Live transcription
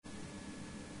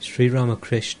Sri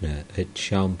Ramakrishna at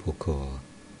Shampukur,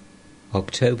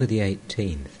 October the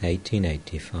 18th,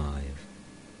 1885.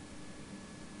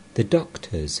 The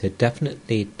doctors had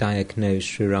definitely diagnosed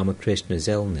Sri Ramakrishna's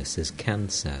illness as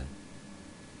cancer.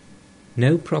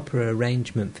 No proper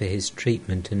arrangement for his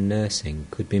treatment and nursing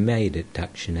could be made at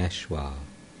Dakshineshwar.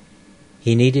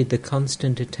 He needed the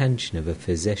constant attention of a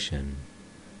physician,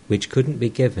 which couldn't be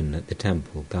given at the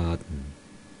temple garden.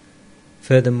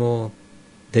 Furthermore,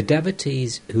 the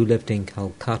devotees who lived in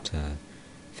Calcutta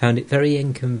found it very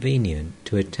inconvenient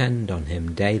to attend on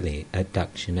him daily at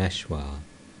Dakshineshwar.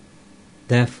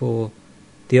 Therefore,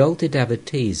 the older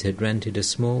devotees had rented a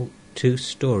small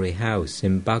 2-story house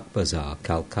in Bagbazar,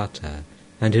 Calcutta,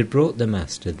 and had brought the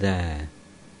master there.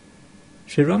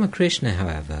 Sri Ramakrishna,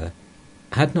 however,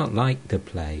 had not liked the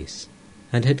place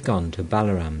and had gone to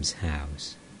Balaram's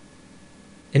house.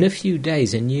 In a few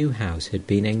days a new house had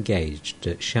been engaged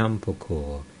at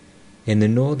Shampukur in the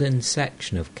northern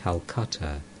section of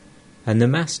Calcutta, and the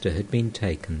master had been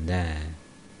taken there.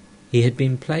 He had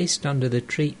been placed under the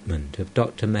treatment of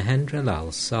Dr.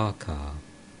 Mahendralal Sarkar.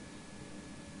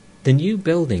 The new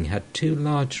building had 2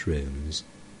 large rooms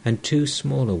and 2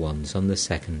 smaller ones on the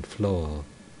 2nd floor.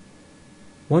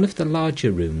 One of the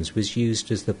larger rooms was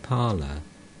used as the parlour,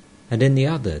 and in the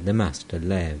other the master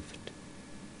lived.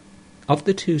 Of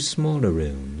the 2 smaller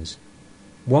rooms,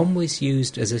 one was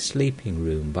used as a sleeping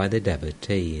room by the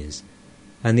devotees,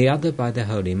 and the other by the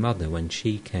Holy Mother when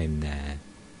she came there.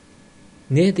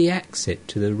 Near the exit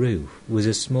to the roof was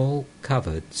a small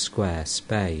covered square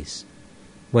space,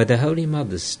 where the Holy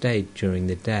Mother stayed during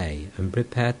the day and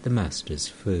prepared the master's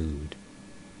food.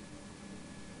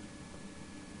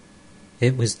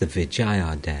 It was the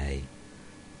Vijaya day,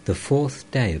 the 4th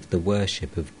day of the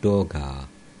worship of Durga,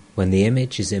 when the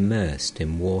image is immersed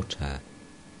in water.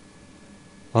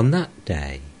 On that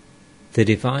day, the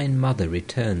Divine Mother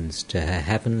returns to her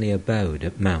heavenly abode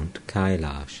at Mount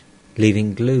Kailash,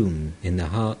 leaving gloom in the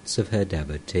hearts of her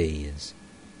devotees.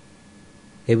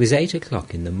 It was 8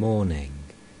 o'clock in the morning.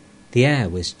 The air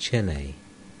was chilly.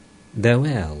 Though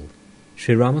ill,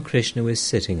 Sri Ramakrishna was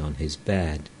sitting on his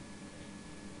bed.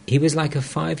 He was like a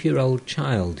 5-year-old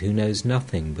child who knows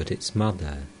nothing but its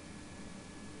mother.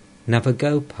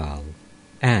 Navagopal,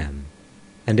 M,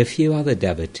 and a few other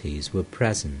devotees were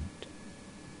present.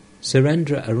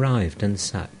 Surendra arrived and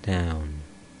sat down.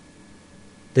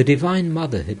 The Divine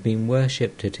Mother had been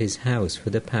worshipped at his house for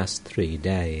the past 3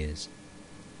 days.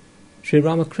 Sri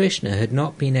Ramakrishna had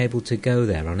not been able to go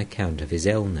there on account of his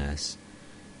illness,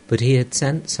 but he had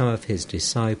sent some of his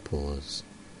disciples.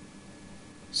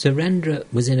 Surendra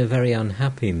was in a very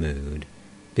unhappy mood,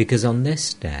 because on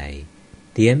this day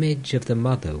the image of the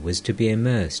Mother was to be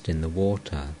immersed in the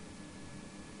water.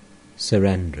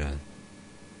 Surendra: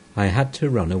 I had to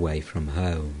run away from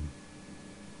home.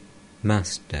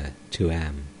 Master to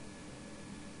M: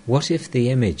 what if the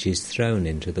image is thrown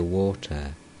into the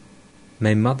water?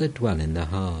 May Mother dwell in the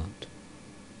heart.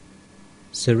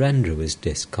 Surendra was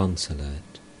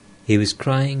disconsolate. He was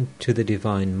crying to the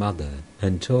Divine Mother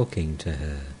and talking to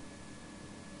her.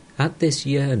 At this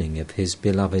yearning of his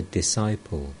beloved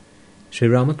disciple, Sri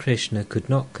Ramakrishna could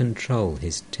not control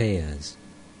his tears.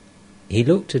 He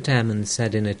looked at M and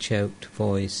said in a choked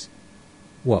voice,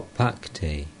 "What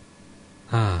bhakti!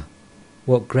 Ah,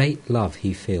 what great love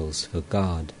he feels for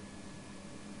God."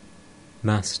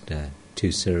 Master to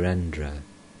Surendra: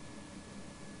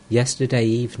 yesterday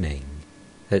evening,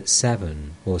 at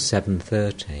 7 or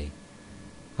 7:30,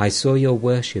 I saw your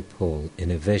worship hall in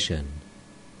a vision.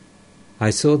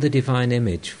 I saw the divine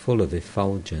image full of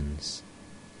effulgence.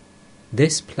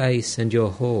 This place and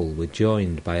your hall were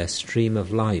joined by a stream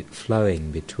of light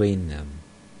flowing between them.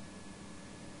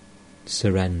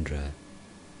 Surendra: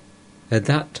 at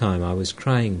that time I was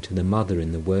crying to the Mother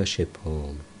in the worship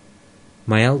hall.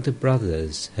 My elder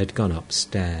brothers had gone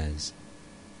upstairs.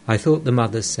 I thought the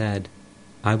Mother said,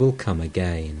 "I will come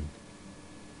again."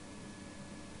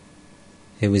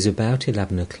 It was about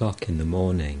 11 o'clock in the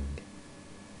morning.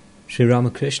 Sri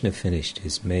Ramakrishna finished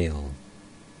his meal.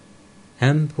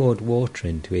 M poured water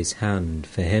into his hand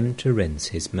for him to rinse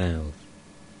his mouth.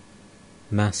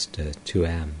 Master to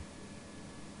M: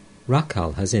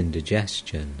 Rakal has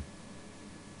indigestion.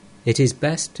 It is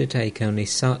best to take only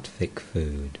sattvic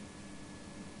food.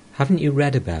 Haven't you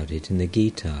read about it in the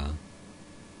Gita?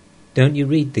 Don't you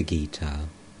read the Gita?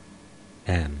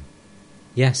 M: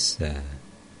 yes, sir.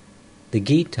 The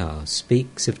Gita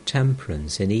speaks of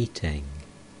temperance in eating.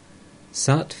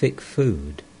 Sattvic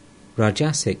food,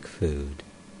 Rajasic food,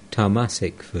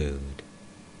 Tamasic food.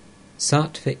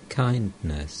 Sattvic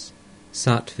kindness,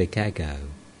 Sattvic ego,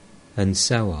 and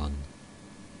so on.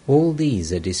 All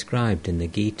these are described in the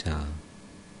Gita.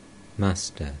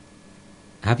 Master: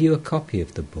 Have you a copy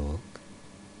of the book?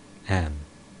 M: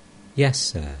 Yes,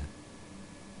 sir.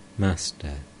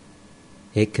 Master: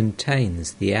 It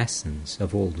contains the essence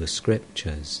of all the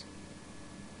scriptures.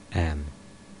 M: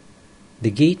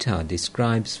 The Gita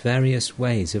describes various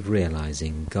ways of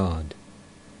realizing God.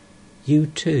 You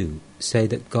too say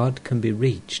that God can be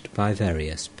reached by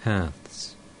various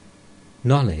paths: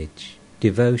 knowledge,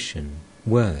 devotion,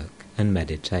 work and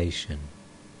meditation.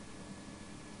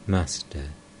 Master: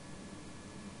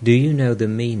 Do you know the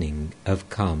meaning of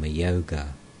Karma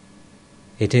Yoga?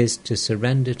 It is to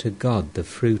surrender to God the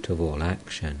fruit of all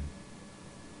action.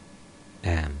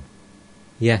 M: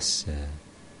 Yes, sir.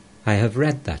 I have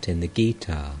read that in the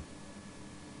Gita.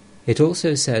 It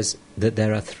also says that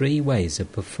there are 3 ways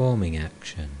of performing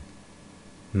action.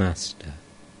 Master: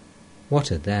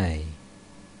 What are they?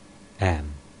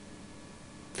 M: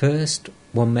 First,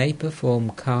 one may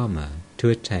perform karma to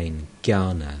attain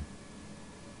jnana.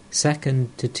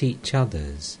 Second, to teach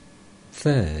others.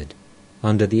 Third,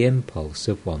 under the impulse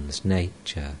of one's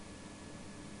nature.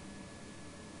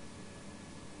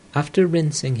 After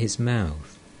rinsing his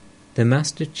mouth, the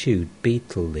master chewed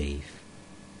betel leaf.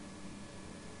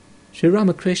 Sri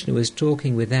Ramakrishna was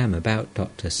talking with M about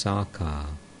Dr. Sarkar.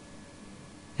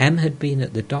 M had been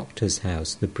at the doctor's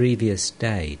house the previous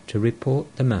day to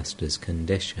report the master's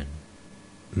condition.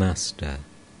 Master: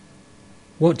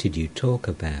 What did you talk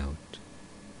about?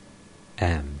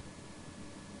 M: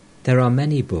 There are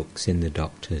many books in the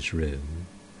doctor's room.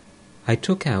 I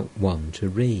took out one to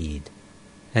read,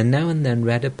 and now and then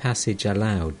read a passage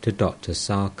aloud to Dr.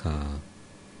 Sarkar.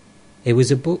 It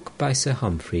was a book by Sir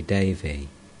Humphrey Davy.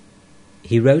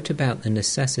 He wrote about the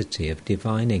necessity of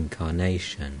divine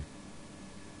incarnation.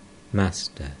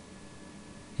 Master: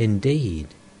 Indeed.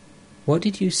 What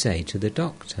did you say to the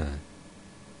doctor?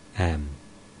 M: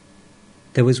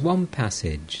 There was one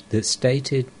passage that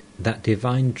stated that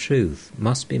divine truth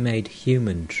must be made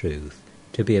human truth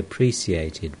to be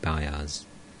appreciated by us.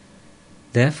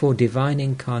 Therefore divine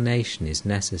incarnation is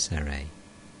necessary.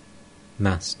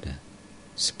 Master: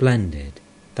 Splendid.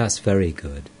 That's very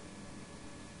good.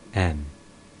 M: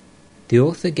 The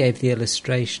author gave the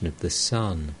illustration of the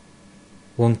sun.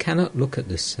 One cannot look at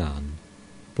the sun,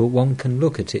 but one can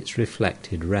look at its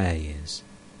reflected rays.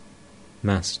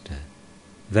 Master: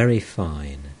 Very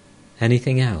fine.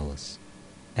 Anything else?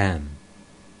 M: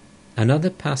 Another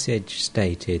passage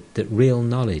stated that real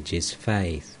knowledge is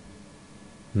faith.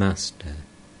 Master: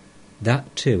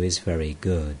 That too is very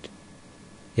good.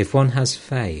 If one has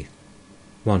faith,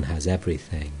 one has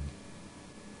everything.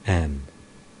 M: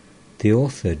 The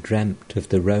author dreamt of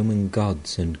the Roman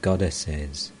gods and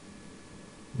goddesses.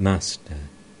 Master: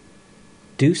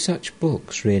 Do such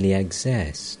books really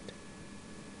exist?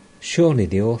 Surely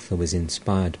the author was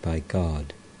inspired by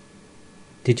God.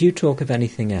 Did you talk of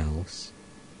anything else?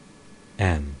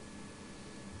 M: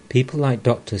 People like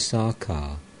Dr.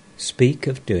 Sarkar speak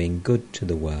of doing good to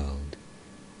the world,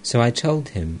 so I told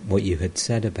him what you had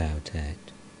said about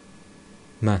it.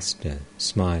 Master,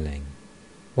 smiling: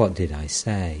 What did I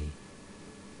say?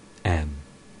 M: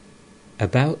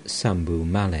 About Sambhu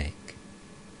Malik.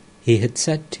 He had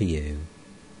said to you,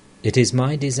 It is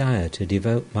my desire to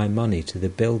devote my money to the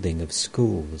building of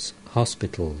schools,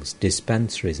 hospitals,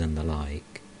 dispensaries and the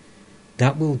like.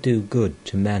 That will do good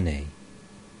to many.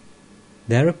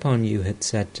 Thereupon you had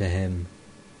said to him,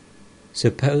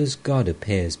 Suppose God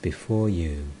appears before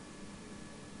you.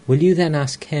 Will you then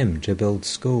ask him to build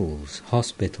schools,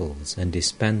 hospitals and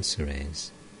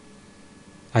dispensaries?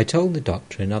 I told the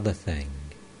doctor another thing.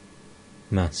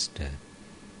 Master: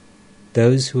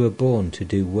 Those who are born to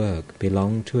do work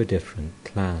belong to a different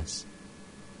class.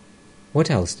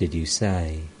 What else did you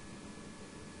say?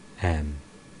 M: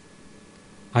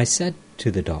 I said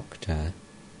to the doctor,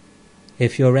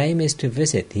 If your aim is to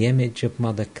visit the image of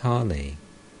Mother Kali,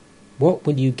 what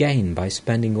will you gain by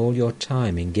spending all your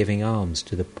time in giving alms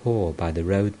to the poor by the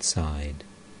roadside?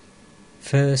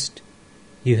 First,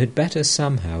 you had better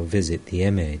somehow visit the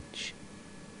image.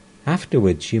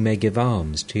 Afterwards you may give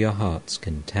alms to your heart's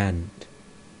content.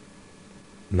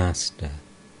 Master: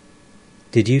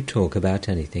 Did you talk about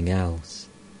anything else?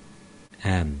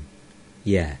 M: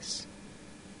 Yes.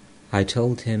 I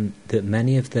told him that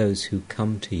many of those who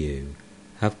come to you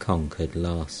have conquered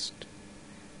lust.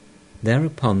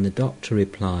 Thereupon the doctor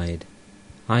replied,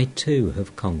 I too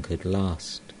have conquered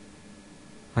lust.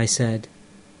 I said,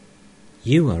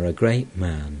 You are a great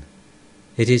man.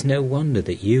 It is no wonder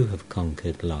that you have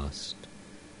conquered lust.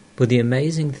 But the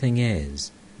amazing thing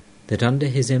is that under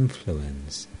his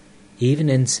influence, even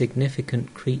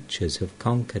insignificant creatures have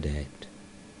conquered it.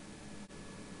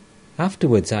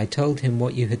 Afterwards I told him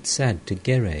what you had said to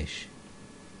Girish.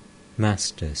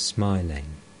 Master, smiling.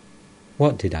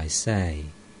 What did I say?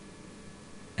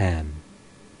 M.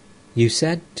 You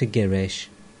said to Girish,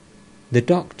 the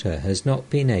doctor has not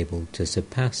been able to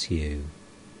surpass you.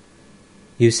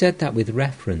 You said that with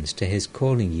reference to his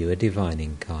calling you a divine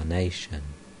incarnation.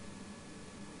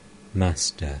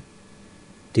 Master,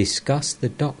 discuss the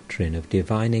doctrine of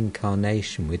divine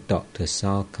incarnation with Dr.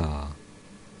 Sarkar.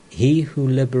 He who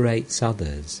liberates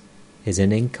others is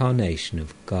an incarnation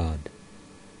of God.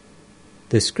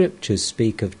 The scriptures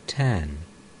speak of 10,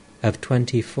 of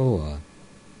 24,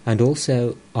 and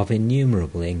also of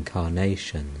innumerable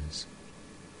incarnations.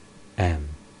 M.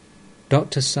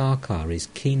 Dr. Sarkar is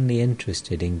keenly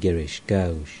interested in Girish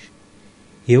Ghosh.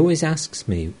 He always asks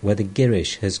me whether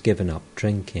Girish has given up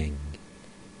drinking.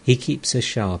 He keeps a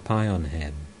sharp eye on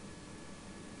him.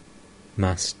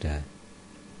 Master,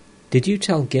 did you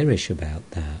tell Girish about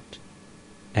that?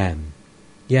 M.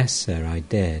 Yes, sir, I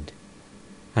did.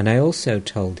 And I also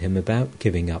told him about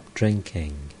giving up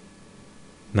drinking.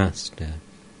 Master,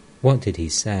 what did he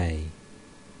say?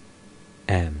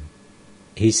 M.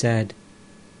 He said,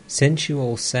 since you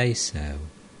all say so,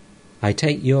 I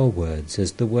take your words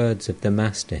as the words of the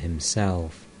Master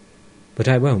himself, but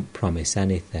I won't promise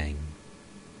anything.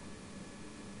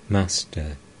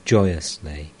 Master,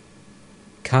 joyously,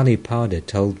 Kalipada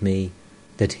told me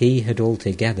that he had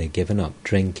altogether given up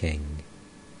drinking.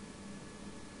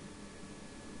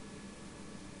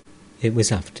 It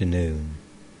was afternoon.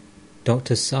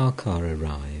 Dr. Sarkar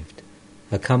arrived,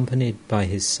 accompanied by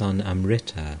his son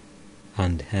Amrita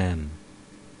and Hem.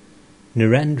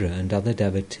 Narendra and other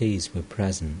devotees were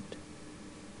present.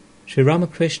 Sri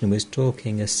Ramakrishna was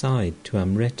talking aside to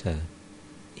Amrita.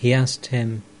 He asked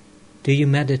him, do you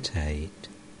meditate?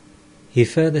 He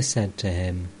further said to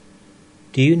him,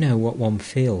 do you know what one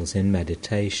feels in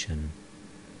meditation?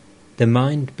 The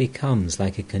mind becomes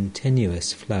like a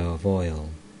continuous flow of oil.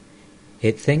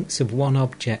 It thinks of one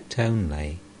object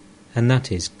only, and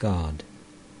that is God.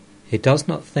 It does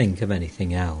not think of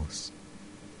anything else.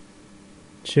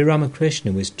 Sri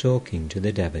Ramakrishna was talking to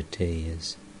the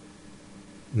devotees.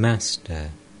 Master,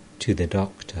 to the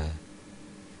doctor,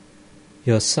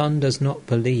 your son does not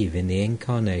believe in the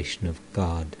incarnation of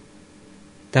God.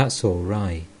 That's all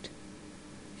right.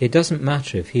 It doesn't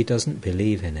matter if he doesn't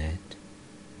believe in it.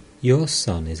 Your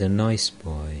son is a nice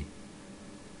boy.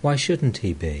 Why shouldn't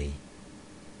he be?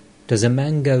 Does a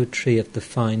mango tree of the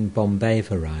fine Bombay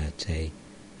variety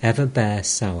ever bear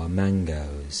sour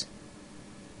mangoes?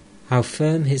 How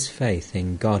firm his faith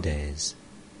in God is.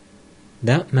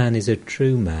 That man is a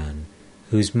true man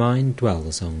whose mind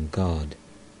dwells on God.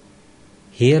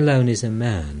 He alone is a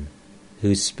man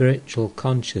whose spiritual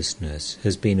consciousness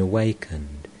has been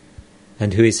awakened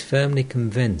and who is firmly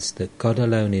convinced that God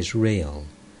alone is real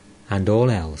and all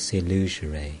else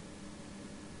illusory.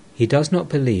 He does not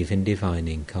believe in divine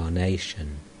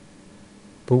incarnation.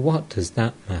 But what does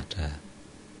that matter?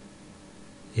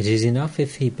 It is enough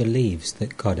if he believes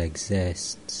that God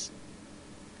exists,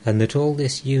 and that all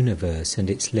this universe and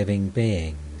its living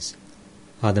beings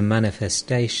are the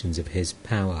manifestations of his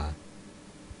power,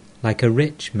 like a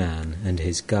rich man and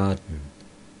his garden.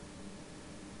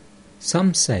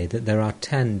 Some say that there are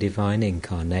 10 divine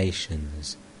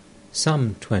incarnations,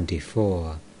 some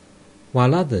 24,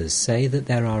 while others say that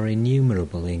there are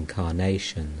innumerable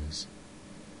incarnations.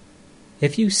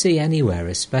 If you see anywhere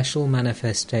a special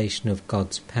manifestation of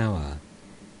God's power,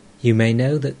 you may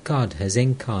know that God has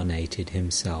incarnated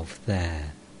himself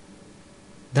there.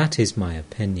 That is my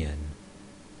opinion.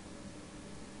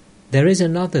 There is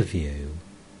another view,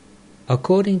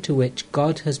 according to which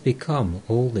God has become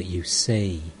all that you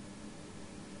see.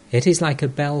 It is like a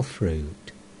bell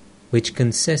fruit, which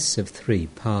consists of 3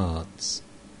 parts: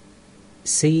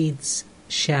 seeds,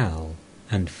 shell,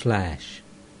 and flesh.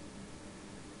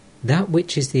 That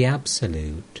which is the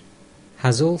absolute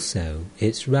has also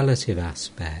its relative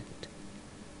aspect,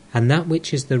 and that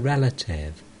which is the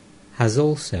relative has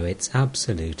also its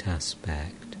absolute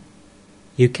aspect.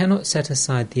 You cannot set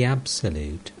aside the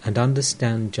absolute and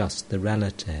understand just the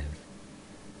relative,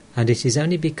 and it is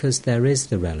only because there is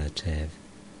the relative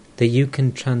that you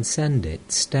can transcend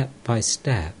it step by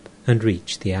step and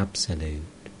reach the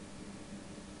absolute.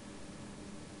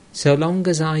 So long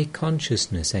as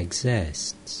I-consciousness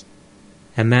exists,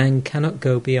 a man cannot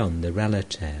go beyond the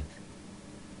relative.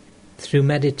 Through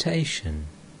meditation,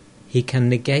 he can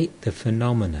negate the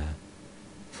phenomena,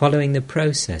 following the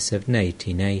process of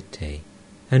neti-neti,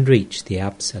 and reach the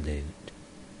absolute.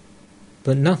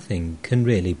 But nothing can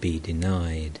really be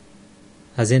denied,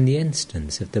 as in the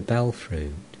instance of the bell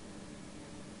fruit.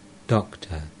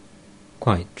 Doctor,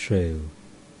 Quite true.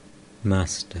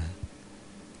 Master.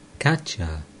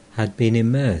 Katya had been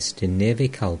immersed in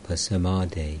Nirvikalpa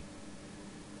Samadhi.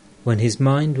 When his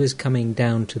mind was coming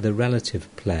down to the relative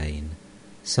plane,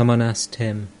 someone asked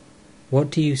him, "What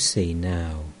do you see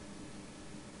now?"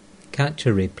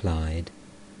 Katya replied,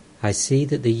 "I see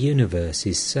that the universe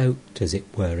is soaked, as it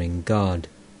were, in God.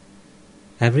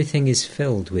 Everything is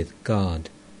filled with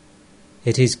God.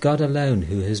 It is God alone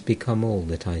who has become all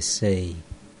that I see.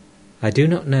 I do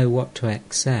not know what to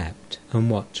accept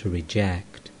and what to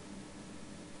reject."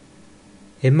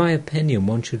 In my opinion,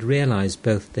 one should realize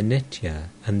both the Nitya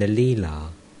and the Leela,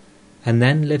 and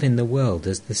then live in the world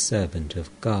as the servant of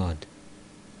God.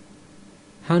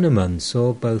 Hanuman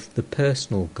saw both the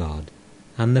personal God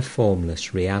and the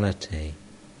formless reality.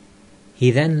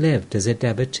 He then lived as a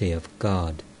devotee of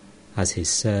God, as his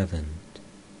servant.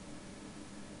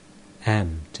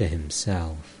 M. to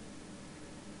himself.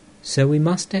 So we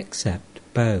must accept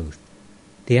both,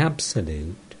 the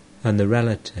absolute and the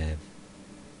relative.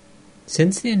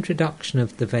 Since the introduction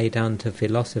of the Vedanta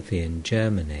philosophy in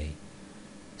Germany,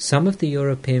 some of the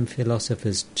European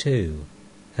philosophers too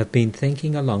have been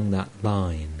thinking along that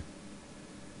line.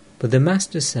 But the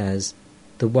Master says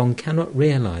that one cannot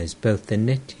realize both the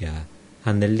Nitya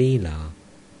and the Leela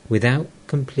without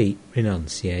complete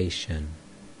renunciation.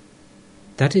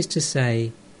 That is to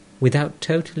say, without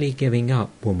totally giving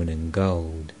up woman and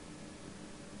gold.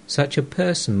 Such a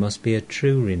person must be a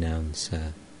true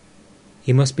renouncer.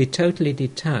 He must be totally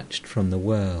detached from the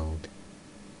world.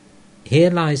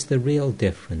 Here lies the real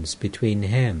difference between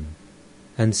him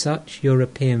and such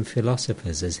European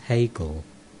philosophers as Hegel.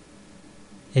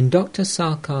 In Dr.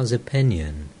 Sarkar's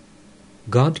opinion,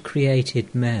 God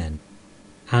created men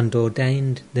and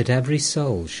ordained that every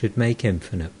soul should make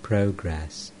infinite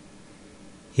progress.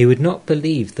 He would not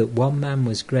believe that one man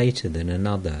was greater than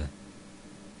another.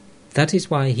 That is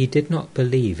why he did not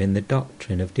believe in the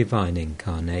doctrine of divine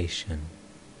incarnation.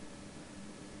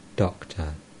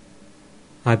 Doctor.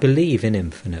 I believe in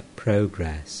infinite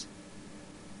progress.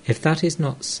 If that is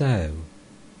not so,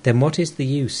 then what is the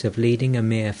use of leading a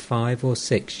mere 5 or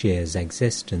 6 years'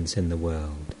 existence in the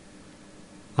world?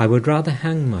 I would rather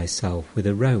hang myself with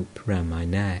a rope round my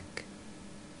neck.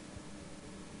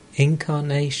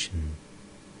 Incarnation,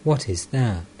 what is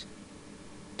that?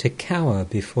 To cower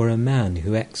before a man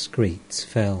who excretes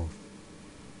filth.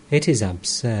 It is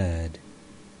absurd.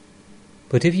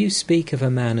 But if you speak of a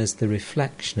man as the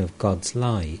reflection of God's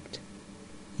light,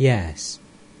 yes,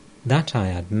 that I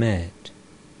admit.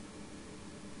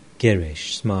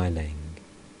 Girish, smiling.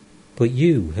 But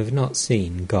you have not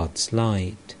seen God's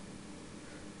light.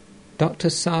 Dr.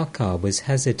 Sarkar was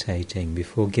hesitating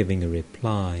before giving a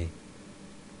reply.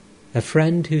 A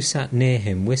friend who sat near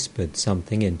him whispered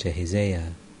something into his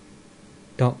ear.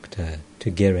 Doctor, to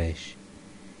Girish,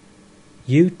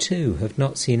 you too have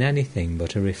not seen anything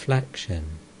but a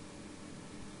reflection.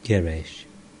 Girish,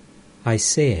 I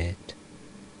see it.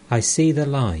 I see the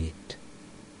light.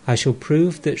 I shall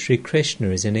prove that Sri Krishna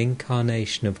is an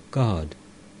incarnation of God,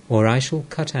 or I shall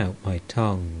cut out my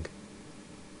tongue.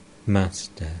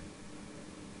 Master,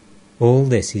 all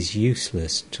this is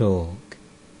useless talk.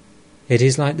 It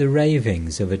is like the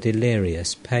ravings of a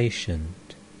delirious patient.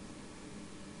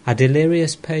 A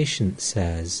delirious patient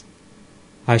says,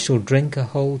 I shall drink a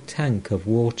whole tank of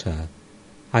water.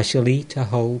 I shall eat a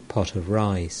whole pot of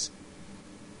rice.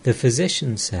 The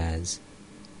physician says,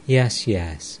 yes,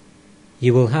 yes,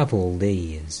 you will have all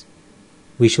these.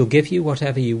 We shall give you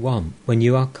whatever you want when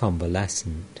you are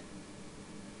convalescent.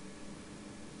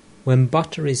 When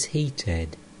butter is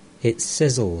heated, it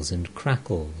sizzles and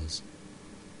crackles,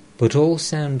 but all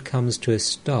sound comes to a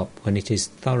stop when it is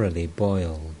thoroughly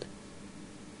boiled.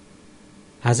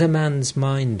 As a man's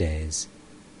mind is,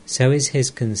 so is his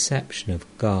conception of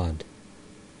God.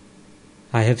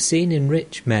 I have seen in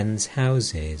rich men's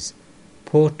houses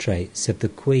portraits of the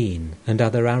Queen and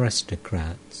other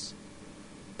aristocrats,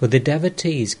 but the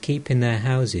devotees keep in their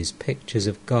houses pictures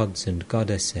of gods and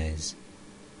goddesses.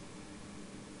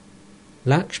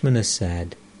 Lakshmana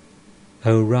said,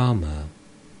 O Rama,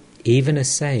 even a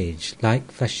sage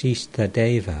like Vasishtha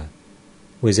Deva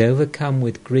was overcome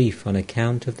with grief on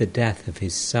account of the death of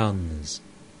his sons.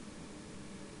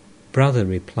 Brother,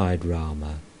 replied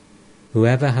Rama,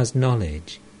 whoever has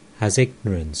knowledge has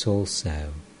ignorance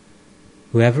also.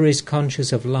 Whoever is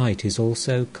conscious of light is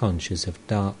also conscious of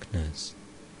darkness.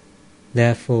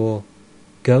 Therefore,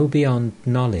 go beyond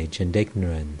knowledge and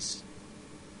ignorance.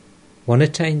 One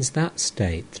attains that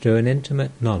state through an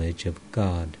intimate knowledge of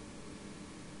God.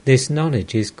 This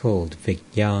knowledge is called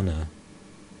Vijnana.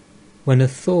 When a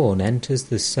thorn enters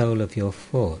the sole of your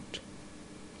foot,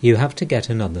 You have to get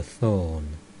another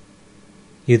thorn.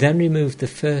 You then remove the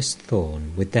first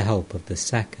thorn with the help of the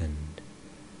second.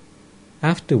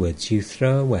 Afterwards you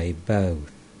throw away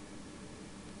both.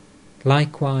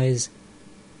 Likewise,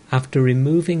 after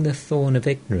removing the thorn of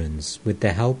ignorance with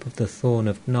the help of the thorn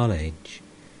of knowledge,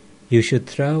 you should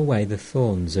throw away the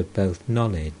thorns of both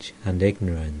knowledge and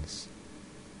ignorance.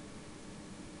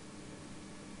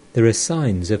 There are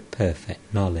signs of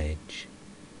perfect knowledge.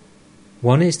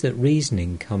 One is that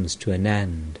reasoning comes to an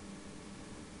end.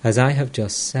 As I have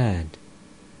just said,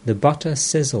 the butter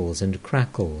sizzles and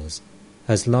crackles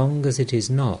as long as it is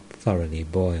not thoroughly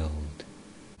boiled.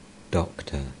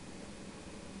 Doctor: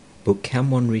 But can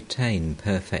one retain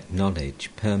perfect knowledge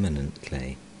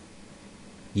permanently?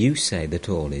 You say that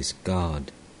all is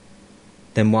God.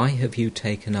 Then why have you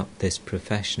taken up this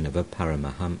profession of a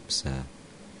Paramahamsa?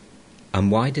 And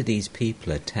why do these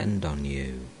people attend on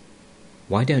you?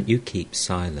 Why don't you keep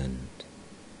silent?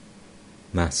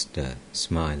 Master,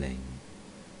 smiling: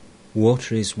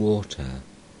 Water is water,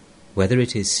 whether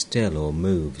it is still or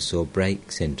moves or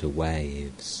breaks into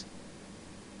waves.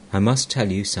 I must tell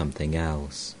you something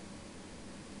else.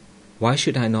 Why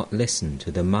should I not listen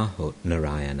to the Mahut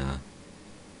Narayana?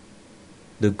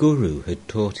 The Guru had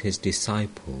taught his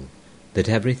disciple that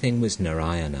everything was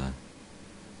Narayana.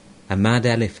 A mad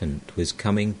elephant was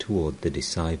coming toward the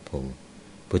disciple,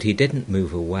 but he didn't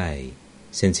move away,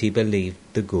 since he believed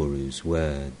the Guru's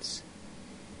words.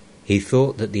 He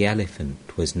thought that the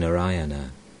elephant was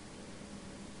Narayana.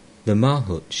 The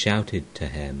Mahut shouted to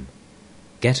him,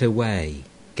 "Get away,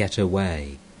 get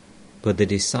away," but the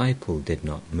disciple did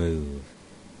not move.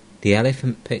 The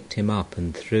elephant picked him up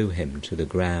and threw him to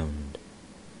the ground.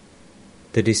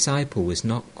 The disciple was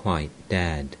not quite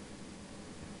dead.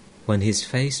 When his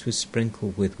face was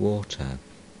sprinkled with water,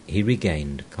 he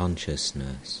regained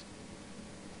consciousness.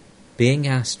 Being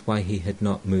asked why he had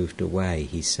not moved away,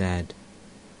 he said,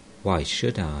 "Why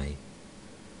should I?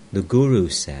 The Guru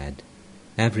said,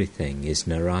 everything is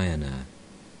Narayana."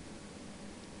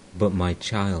 "But my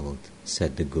child,"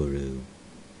 said the Guru,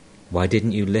 "why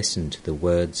didn't you listen to the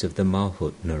words of the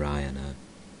Mahut Narayana?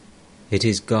 It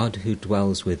is God who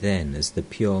dwells within as the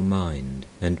pure mind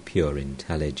and pure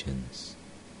intelligence.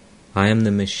 I am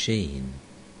the machine,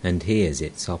 and he is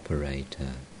its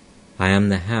operator. I am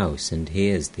the house, and he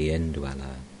is the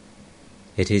indweller.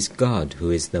 It is God who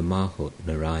is the Mahut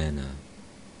Narayana."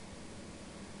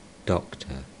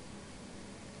 Doctor: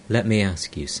 Let me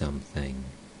ask you something.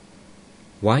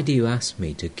 Why do you ask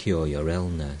me to cure your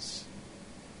illness?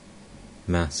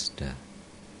 Master: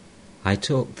 I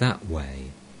talk that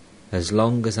way as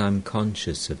long as I'm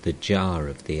conscious of the jar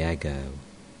of the ego.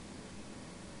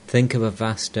 Think of a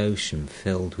vast ocean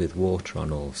filled with water on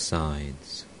all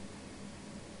sides.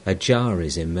 A jar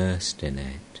is immersed in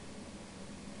it.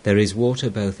 There is water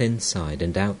both inside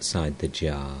and outside the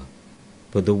jar,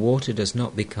 but the water does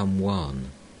not become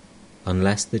one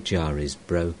unless the jar is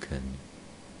broken.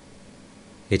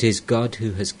 It is God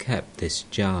who has kept this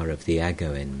jar of the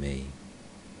ego in me.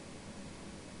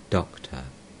 Doctor: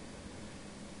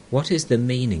 What is the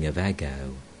meaning of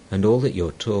ego and all that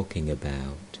you're talking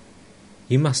about?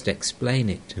 You must explain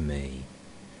it to me.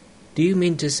 Do you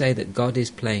mean to say that God is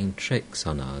playing tricks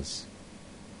on us?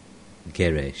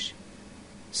 Girish: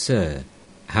 Sir,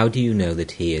 how do you know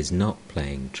that he is not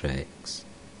playing tricks?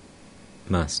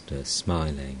 Master,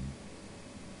 smiling: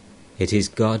 It is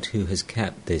God who has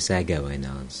kept this ego in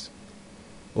us.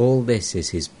 All this is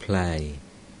his play,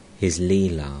 his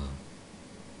leela.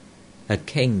 A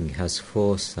king has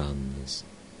 4 sons.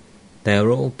 They are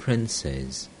all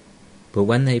princes, but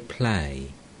when they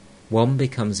play, one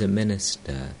becomes a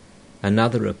minister,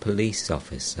 another a police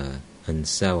officer, and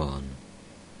so on.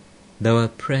 Though a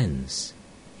prince,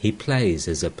 he plays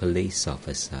as a police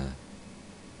officer.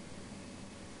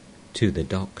 To the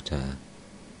doctor: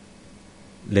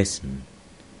 Listen,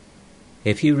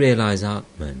 if you realize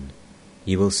Atman,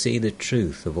 you will see the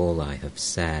truth of all I have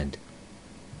said.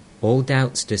 All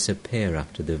doubts disappear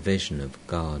after the vision of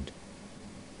God.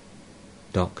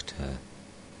 Doctor: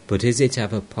 But is it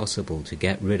ever possible to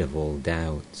get rid of all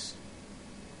doubts?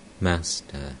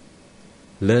 Master: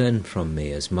 Learn from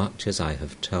me as much as I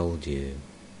have told you.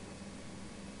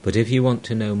 But if you want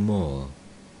to know more,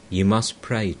 you must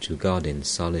pray to God in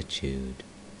solitude.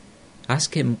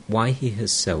 Ask him why he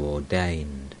has so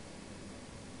ordained.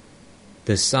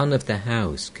 The son of the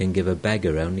house can give a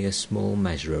beggar only a small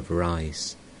measure of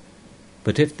rice,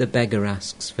 but if the beggar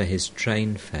asks for his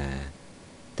train fare,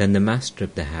 then the master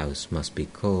of the house must be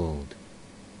called.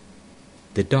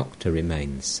 The doctor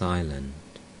remains silent.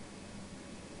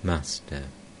 Master: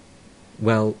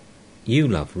 Well, you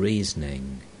love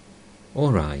reasoning.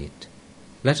 All right,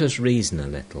 Let us reason a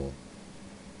little.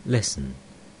 Listen.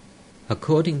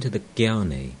 According to the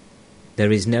Jnani,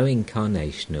 there is no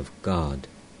incarnation of God.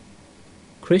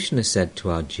 Krishna said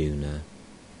to Arjuna,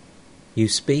 "You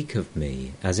speak of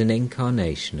me as an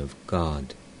incarnation of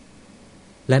God.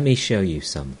 Let me show you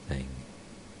something.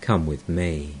 Come with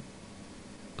me."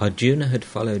 Arjuna had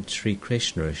followed Sri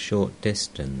Krishna a short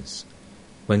distance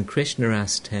when Krishna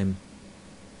asked him,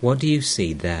 "What do you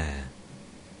see there?"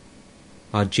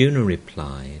 Arjuna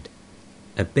replied,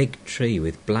 "A big tree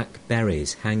with black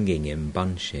berries hanging in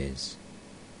bunches."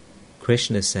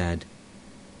 Krishna said,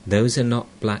 "Those are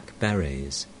not black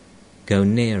berries. Go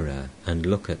nearer and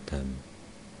look at them."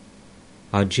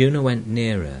 Arjuna went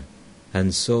nearer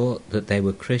and saw that they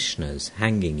were Krishna's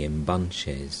hanging in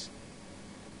bunches.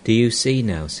 "Do you see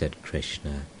now," said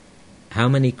Krishna, "how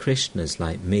many Krishnas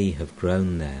like me have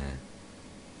grown there?"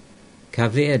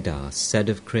 Kavirdas said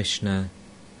of Krishna,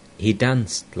 "He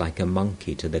danced like a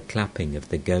monkey to the clapping of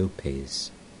the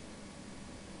gopis."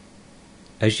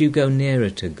 As you go nearer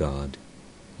to God,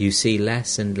 you see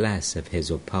less and less of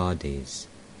his upadhis,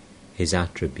 his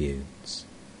attributes.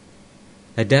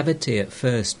 A devotee at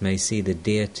first may see the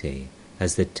deity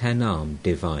as the 10-armed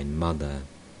Divine Mother.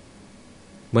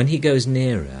 When he goes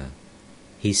nearer,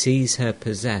 he sees her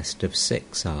possessed of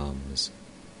 6 arms.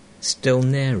 Still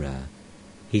nearer,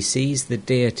 he sees the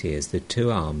deity as the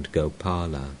 2-armed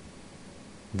Gopala.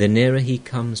 The nearer he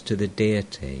comes to the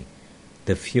deity,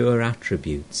 the fewer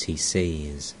attributes he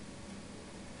sees.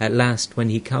 At last, when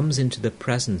he comes into the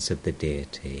presence of the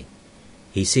deity,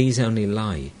 he sees only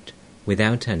light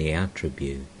without any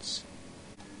attributes.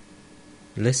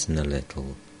 Listen a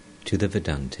little to the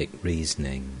Vedantic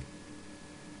reasoning.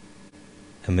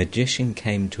 A magician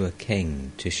came to a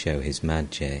king to show his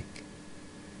magic.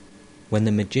 When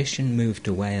the magician moved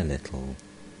away a little,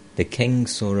 the king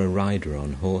saw a rider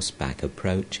on horseback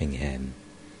approaching him.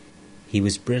 He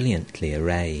was brilliantly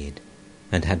arrayed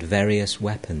and had various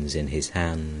weapons in his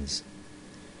hands.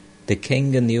 The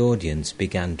king and the audience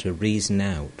began to reason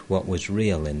out what was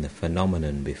real in the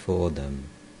phenomenon before them.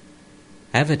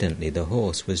 Evidently the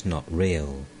horse was not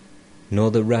real,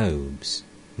 nor the robes,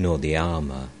 nor the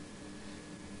armour.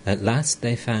 At last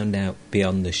they found out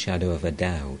beyond the shadow of a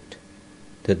doubt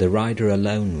that the rider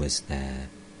alone was there.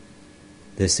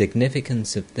 The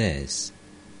significance of this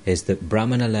is that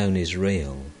Brahman alone is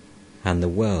real and the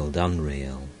world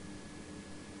unreal.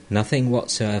 Nothing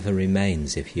whatsoever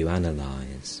remains if you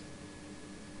analyse.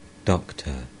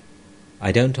 Doctor,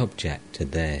 I don't object to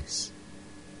this.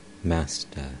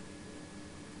 Master,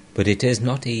 but it is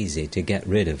not easy to get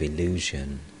rid of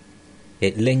illusion.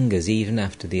 It lingers even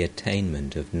after the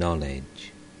attainment of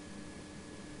knowledge.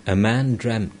 A man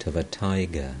dreamt of a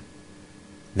tiger.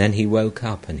 Then he woke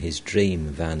up and his dream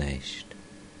vanished,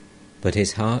 but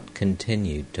his heart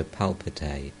continued to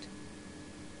palpitate.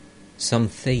 Some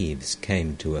thieves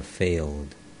came to a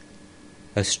field.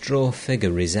 A straw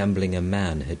figure resembling a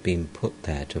man had been put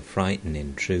there to frighten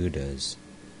intruders.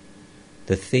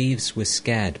 The thieves were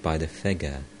scared by the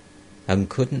figure and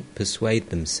couldn't persuade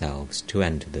themselves to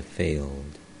enter the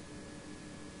field.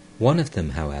 One of them,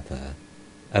 however,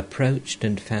 approached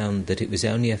and found that it was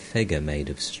only a figure made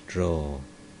of straw.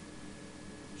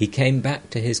 He came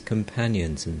back to his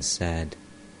companions and said,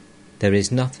 "There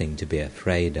is nothing to be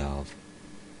afraid of."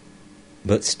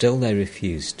 But still they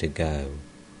refused to go.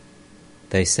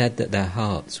 They said that their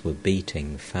hearts were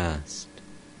beating fast.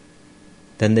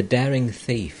 Then the daring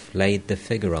thief laid the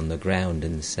figure on the ground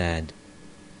and said,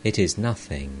 "It is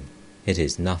nothing, it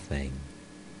is nothing."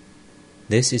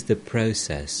 This is the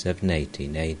process of neti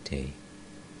neti.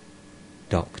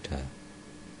 Doctor,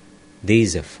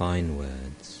 these are fine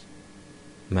words.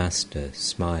 Master,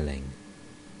 smiling,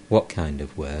 what kind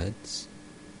of words?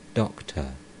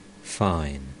 Doctor,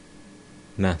 fine.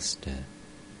 Master,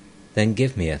 then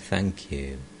give me a thank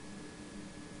you.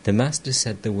 The master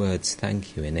said the words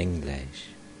thank you in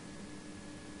English.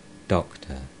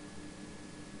 Doctor,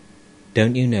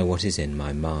 don't you know what is in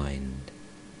my mind?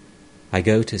 I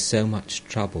go to so much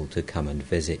trouble to come and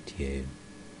visit you.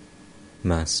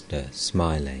 Master,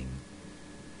 smiling,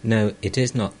 no, it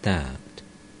is not that.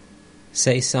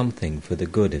 Say something for the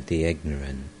good of the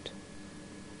ignorant.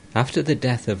 After the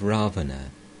death of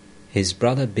Ravana, his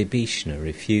brother Bibhishana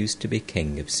refused to be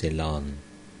king of Ceylon.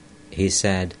 He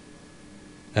said,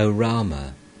 "O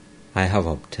Rama, I have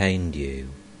obtained you.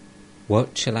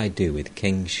 What shall I do with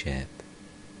kingship?"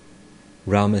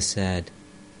 Rama said,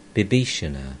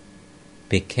 "Bibhishana,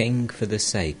 be king for the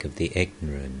sake of the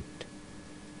ignorant,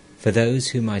 for those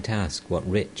who might ask what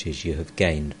riches you have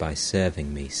gained by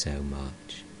serving me so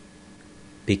much.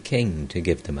 Be king to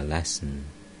give them a lesson."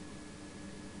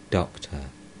 Doctor,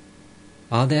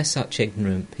 Are there such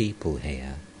ignorant people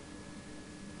here?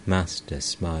 Master,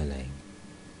 smiling.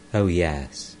 Oh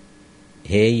yes,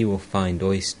 here you will find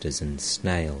oysters and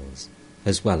snails,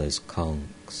 as well as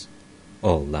conchs.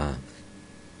 All laugh.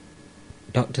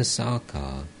 Dr.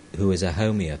 Sarkar, who was a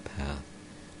homeopath,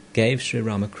 gave Sri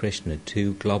Ramakrishna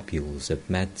 2 globules of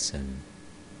medicine.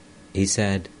 He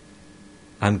said,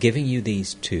 I'm giving you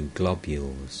these 2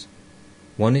 globules.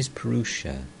 One is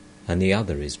Purusha and the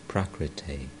other is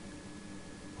Prakriti.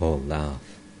 All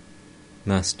laugh.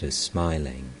 Master,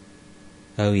 smiling.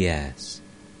 Oh yes,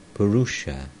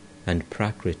 Purusha and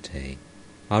Prakriti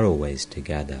are always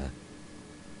together.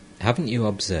 Haven't you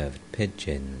observed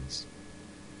pigeons?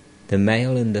 The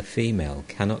male and the female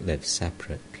cannot live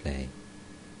separately.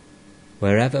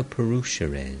 Wherever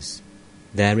Purusha is,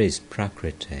 there is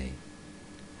Prakriti,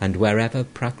 and wherever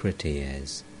Prakriti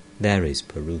is, there is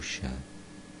Purusha.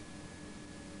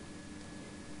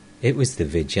 It was the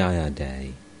Vijaya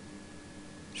day.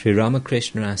 Sri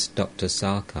Ramakrishna asked Dr.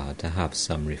 Sarkar to have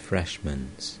some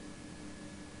refreshments.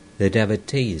 The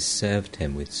devotees served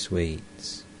him with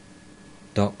sweets.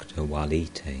 Doctor, while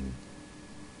eating,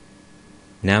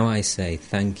 now I say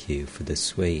thank you for the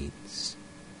sweets,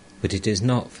 but it is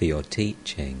not for your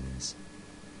teachings.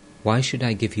 Why should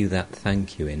I give you that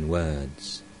thank you in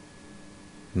words?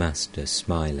 Master,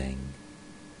 smiling.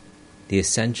 The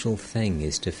essential thing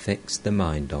is to fix the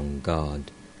mind on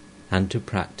God and to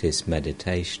practice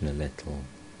meditation a little.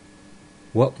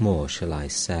 What more shall I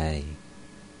say?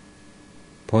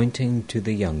 Pointing to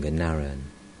the younger Naren,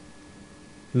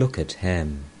 look at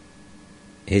him.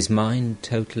 His mind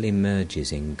totally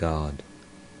merges in God.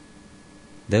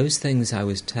 Those things I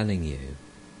was telling you,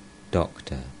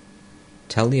 Doctor,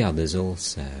 tell the others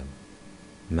also.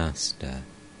 Master,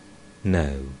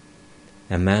 no.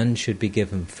 A man should be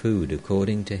given food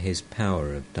according to his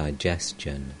power of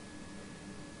digestion.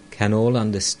 Can all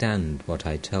understand what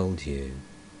I told you?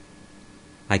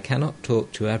 I cannot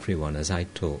talk to everyone as I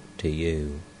talk to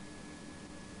you.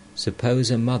 Suppose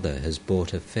a mother has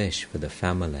bought a fish for the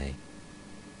family.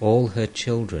 All her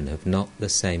children have not the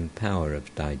same power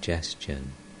of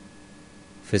digestion.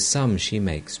 For some she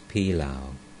makes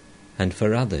pilau, and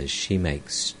for others she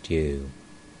makes stew.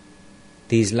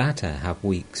 These latter have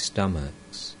weak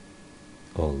stomachs.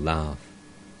 All laugh.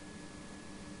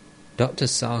 Dr.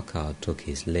 Sarkar took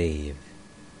his leave.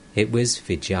 It was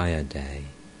Vijaya Day,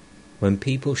 when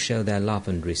people show their love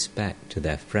and respect to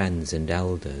their friends and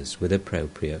elders with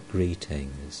appropriate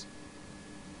greetings.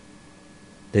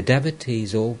 The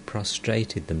devotees all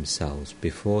prostrated themselves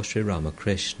before Sri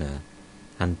Ramakrishna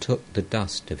and took the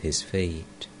dust of his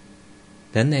feet.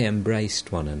 Then they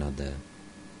embraced one another.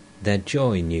 Their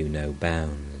joy knew no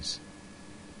bounds.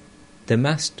 The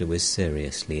Master was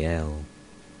seriously ill,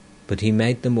 but he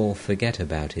made them all forget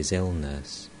about his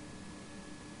illness.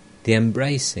 The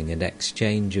embracing and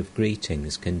exchange of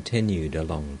greetings continued a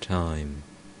long time.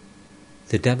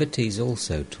 The devotees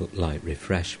also took light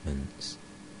refreshments.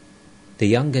 The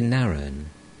younger Naren,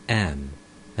 M,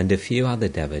 and a few other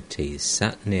devotees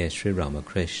sat near Sri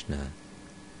Ramakrishna.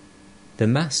 The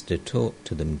Master talked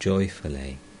to them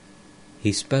joyfully.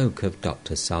 He spoke of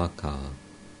Dr. Sarkar.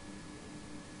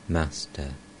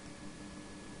 Master,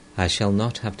 I shall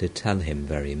not have to tell him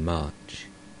very much.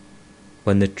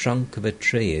 When the trunk of a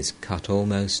tree is cut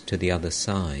almost to the other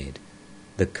side,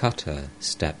 the cutter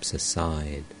steps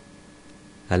aside.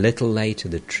 A little later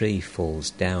the tree falls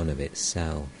down of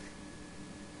itself.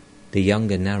 The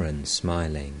younger Naren,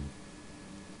 smiling.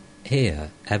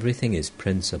 Here everything is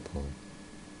principle.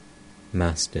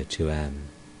 Master to M.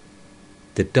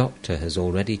 The doctor has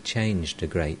already changed a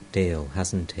great deal,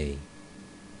 hasn't he?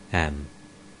 M.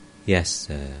 Yes,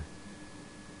 sir.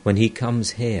 When he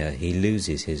comes here he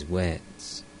loses his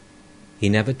wits. He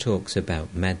never talks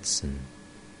about medicine.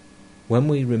 When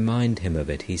we remind him of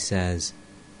it he says,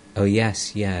 "Oh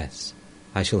yes, yes,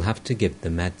 I shall have to give the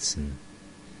medicine."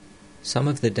 Some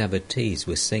of the devotees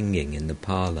were singing in the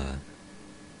parlour.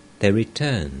 They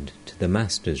returned to the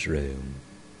Master's room.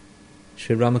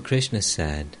 Sri Ramakrishna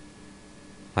said,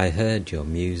 "I heard your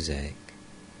music,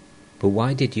 but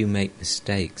why did you make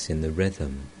mistakes in the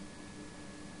rhythm?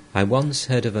 I once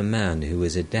heard of a man who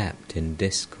was adept in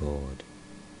discord.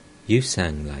 You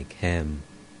sang like him."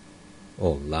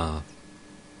 All laughed.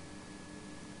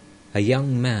 A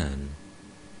young man,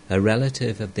 a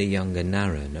relative of the younger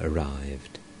Naren,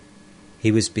 arrived. He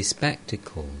was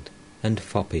bespectacled and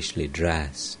foppishly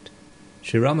dressed.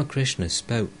 Sri Ramakrishna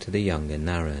spoke to the younger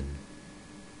Naren.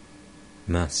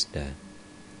 Master,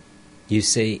 you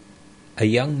see, a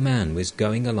young man was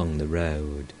going along the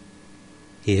road.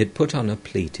 He had put on a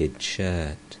pleated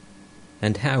shirt,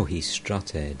 and how he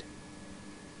strutted.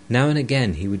 Now and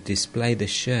again he would display the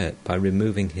shirt by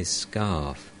removing his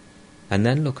scarf, and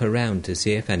then look around to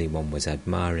see if anyone was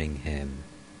admiring him.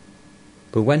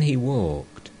 But when he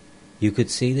walked, you could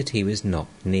see that he was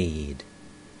knock-kneed.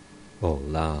 All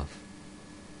laugh.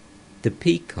 The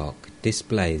peacock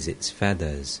displays its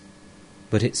feathers,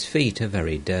 but its feet are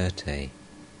very dirty.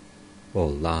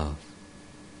 All laugh.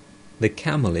 The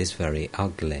camel is very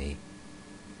ugly.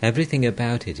 Everything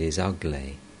about it is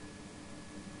ugly.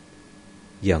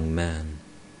 Young man.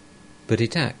 But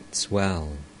it acts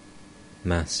well.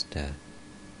 Master.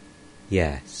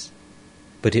 Yes,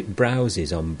 but it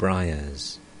browses on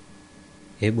briars.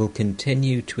 It will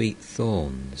continue to eat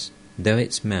thorns, though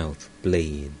its mouth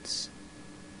bleeds.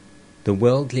 The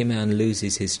worldly man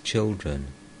loses his children,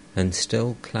 and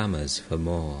still clamours for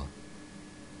more.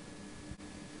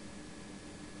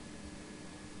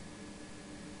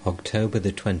 October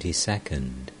the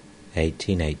 22nd,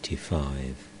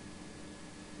 1885.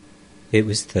 It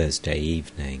was Thursday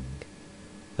evening,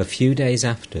 a few days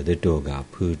after the Durga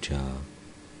Puja.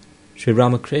 Sri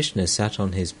Ramakrishna sat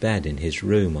on his bed in his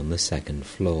room on the second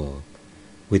floor,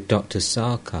 with Dr.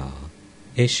 Sarkar,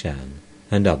 Ishan,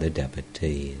 and other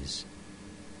devotees.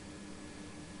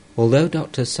 Although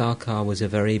Dr. Sarkar was a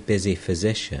very busy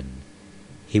physician,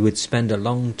 he would spend a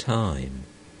long time,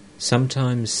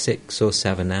 sometimes 6 or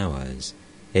 7 hours,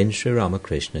 in Sri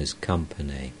Ramakrishna's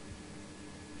company.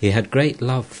 He had great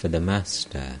love for the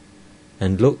Master,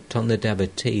 and looked on the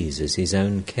devotees as his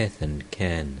own kith and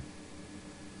kin.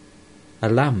 A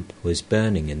lamp was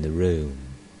burning in the room.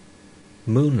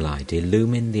 Moonlight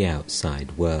illumined the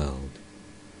outside world.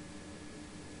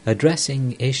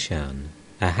 Addressing Ishan,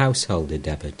 a householder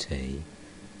devotee,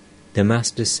 the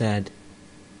Master said,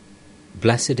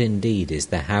 "Blessed indeed is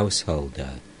the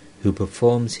householder who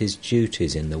performs his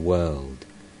duties in the world,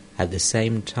 at the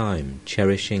same time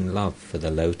cherishing love for the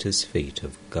lotus feet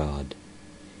of God.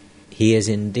 He is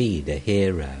indeed a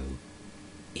hero.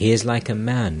 He is like a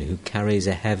man who carries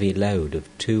a heavy load of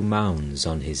 2 mounds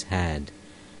on his head,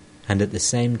 and at the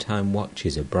same time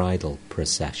watches a bridal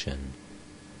procession.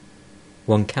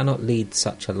 One cannot lead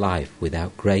such a life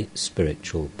without great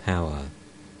spiritual power.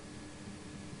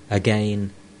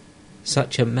 Again,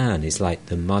 such a man is like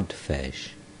the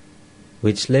mudfish,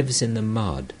 which lives in the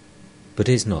mud, but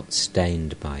is not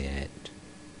stained by it.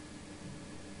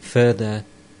 Further,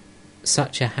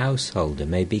 such a householder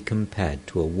may be compared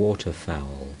to a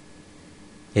waterfowl.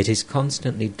 It is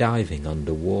constantly diving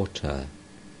under water,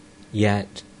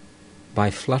 yet, by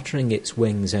fluttering its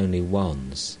wings only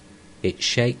once, it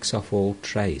shakes off all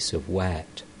trace of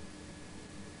wet.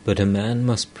 But a man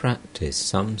must practice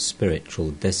some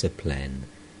spiritual discipline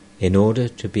in order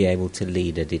to be able to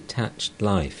lead a detached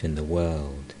life in the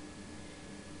world.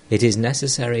 It is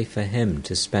necessary for him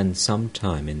to spend some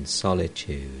time in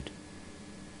solitude,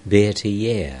 be it a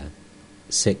year,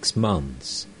 6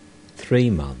 months, 3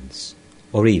 months,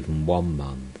 or even 1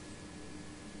 month.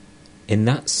 In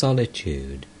that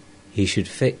solitude, he should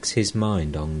fix his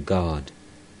mind on God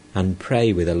and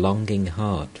pray with a longing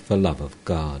heart for love of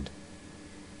God.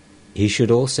 He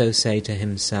should also say to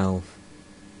himself,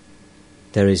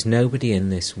 "There is nobody in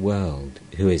this world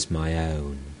who is my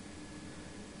own.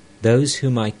 Those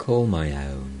whom I call my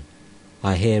own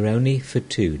are here only for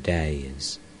 2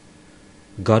 days.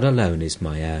 God alone is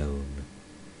my own.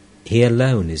 He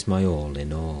alone is my all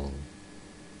in all.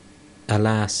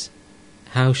 Alas,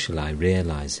 how shall I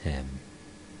realize him?"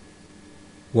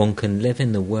 One can live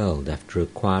in the world after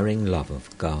acquiring love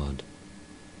of God.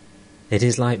 It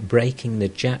is like breaking the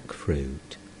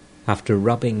jackfruit after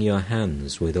rubbing your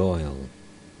hands with oil.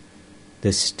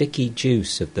 The sticky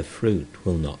juice of the fruit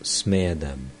will not smear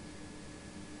them.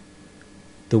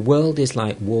 The world is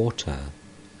like water,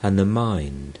 and the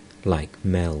mind like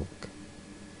milk.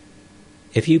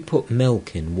 If you put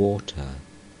milk in water,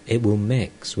 it will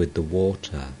mix with the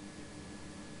water.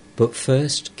 But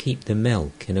first keep the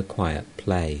milk in a quiet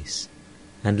place,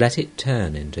 and let it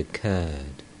turn into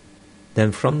curd.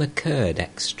 Then from the curd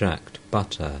extract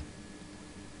butter.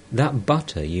 That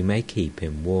butter you may keep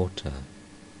in water.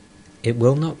 It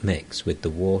will not mix with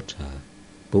the water,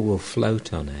 but will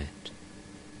float on it.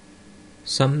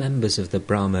 Some members of the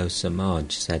Brahmo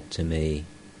Samaj said to me,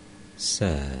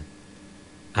 "Sir,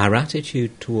 our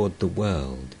attitude toward the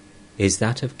world is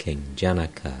that of King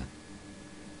Janaka.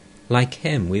 Like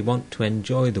him, we want to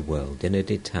enjoy the world in a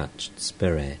detached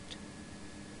spirit."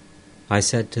 I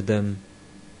said to them,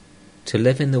 "To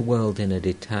live in the world in a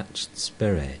detached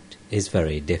spirit is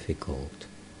very difficult.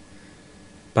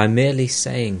 By merely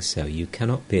saying so, you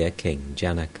cannot be a King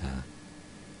Janaka.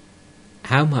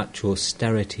 How much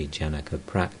austerity Janaka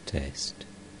practiced!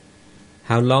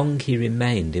 how long he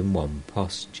remained in one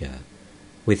posture,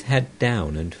 with head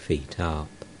down and feet up.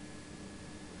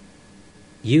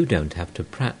 You don't have to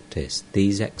practice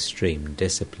these extreme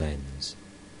disciplines,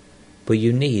 but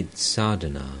you need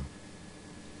sadhana.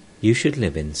 You should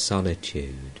live in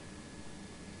solitude.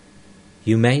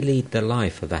 You may lead the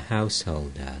life of a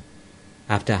householder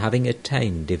after having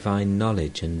attained divine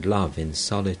knowledge and love in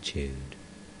solitude.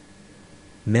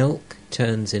 Milk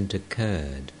turns into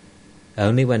curd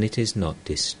only when it is not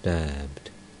disturbed.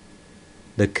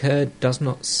 The curd does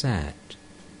not set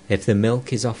if the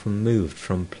milk is often moved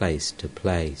from place to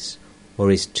place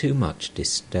or is too much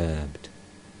disturbed.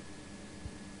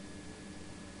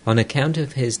 On account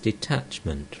of his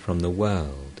detachment from the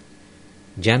world,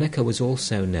 Janaka was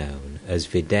also known as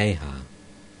Videha,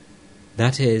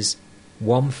 that is,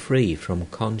 one free from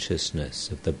consciousness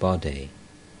of the body.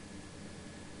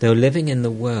 Though living in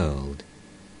the world,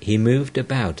 he moved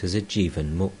about as a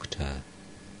Jivan Mukta,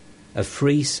 a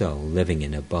free soul living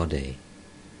in a body.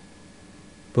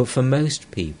 But for most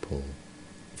people,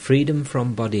 freedom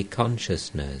from body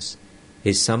consciousness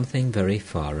is something very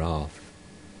far off.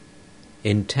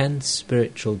 Intense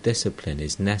spiritual discipline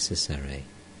is necessary.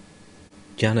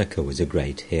 Janaka was a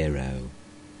great hero.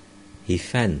 He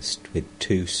fenced with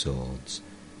 2 swords,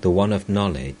 the one of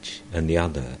knowledge and the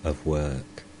other of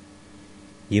work.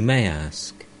 You may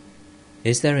ask,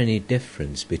 is there any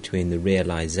difference between the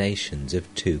realizations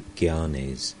of 2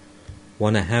 jnanis,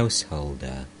 one a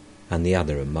householder and the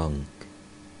other a monk?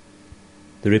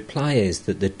 The reply is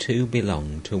that the 2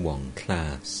 belong to one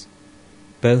class.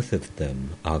 Both of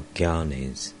them are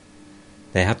jnanis.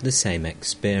 They have the same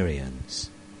experience.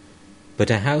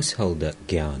 But a householder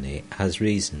jnani has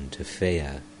reason to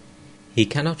fear. He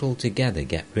cannot altogether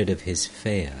get rid of his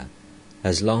fear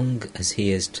as long as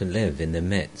he is to live in the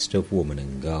midst of woman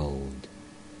and gold.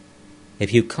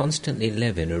 If you constantly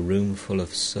live in a room full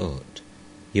of soot,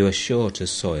 you are sure to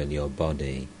soil your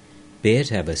body, be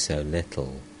it ever so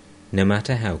little, no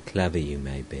matter how clever you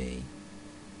may be.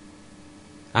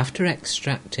 After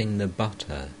extracting the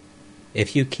butter,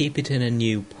 if you keep it in a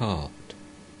new pot,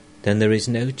 then there is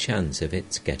no chance of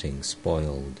its getting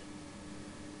spoiled.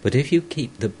 But if you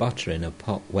keep the butter in a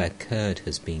pot where curd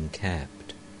has been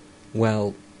kept,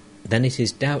 well, then it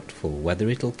is doubtful whether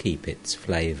it'll keep its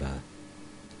flavour.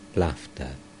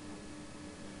 Laughter.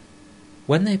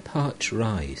 When they parch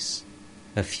rice,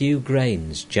 a few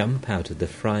grains jump out of the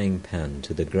frying pan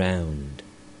to the ground.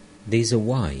 These are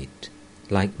white,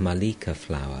 like malika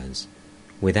flowers,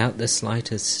 without the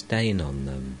slightest stain on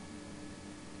them.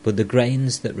 But the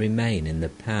grains that remain in the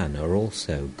pan are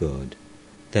also good,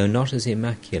 though not as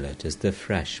immaculate as the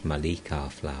fresh malika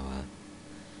flower.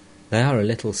 They are a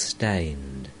little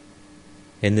stained.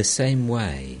 In the same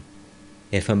way,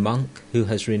 if a monk who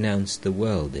has renounced the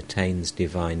world attains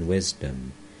divine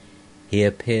wisdom, he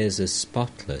appears as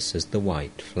spotless as the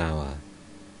white flower.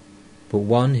 But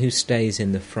one who stays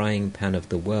in the frying pan of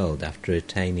the world after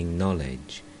attaining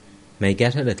knowledge may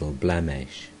get a little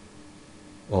blemish.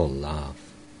 All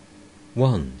laugh.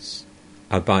 Once,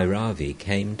 a Bhairavi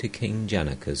came to King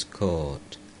Janaka's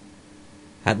court.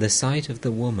 At the sight of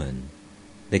the woman,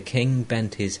 the king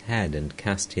bent his head and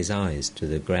cast his eyes to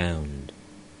the ground.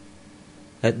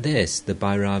 At this the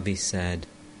Bhairavi said,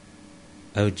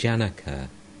 "O Janaka,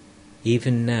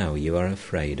 even now you are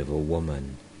afraid of a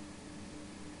woman."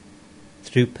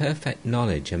 Through perfect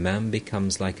knowledge a man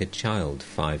becomes like a child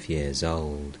 5 years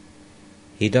old.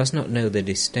 He does not know the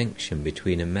distinction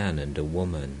between a man and a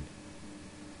woman.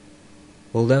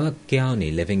 Although a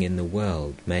jnani living in the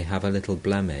world may have a little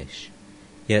blemish,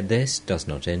 yet this does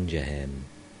not injure him.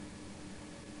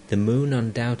 The moon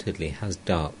undoubtedly has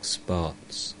dark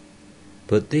spots,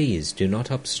 but these do not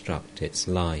obstruct its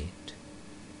light.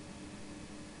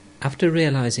 After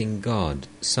realizing God,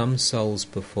 some souls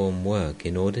perform work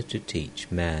in order to teach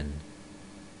men.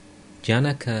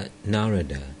 Janaka,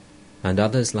 Narada, and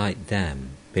others like them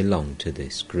belong to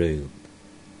this group.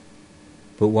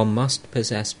 But one must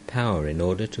possess power in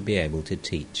order to be able to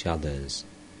teach others.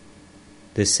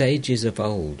 The sages of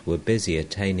old were busy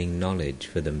attaining knowledge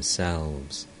for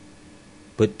themselves,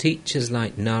 but teachers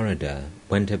like Narada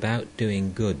went about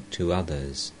doing good to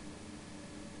others.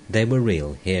 They were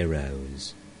real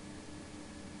heroes.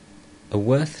 A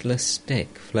worthless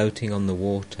stick floating on the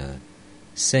water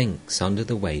sinks under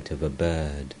the weight of a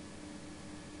bird,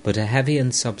 but a heavy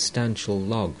and substantial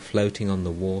log floating on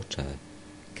the water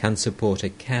can support a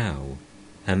cow,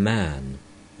 a man,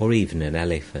 or even an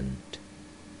elephant.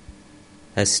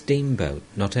 A steamboat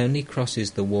not only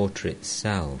crosses the water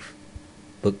itself,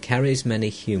 but carries many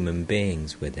human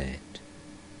beings with it.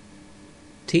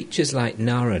 Teachers like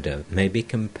Narada may be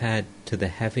compared to the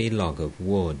heavy log of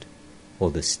wood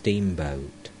or the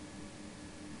steamboat.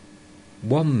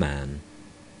 One man,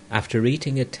 after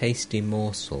eating a tasty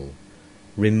morsel,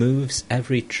 removes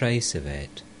every trace of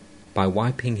it by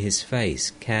wiping his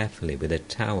face carefully with a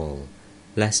towel,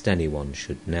 lest anyone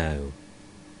should know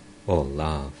or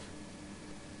laugh.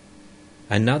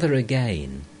 Another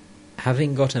again,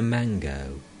 having got a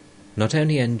mango, not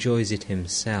only enjoys it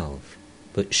himself,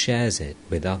 but shares it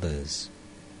with others.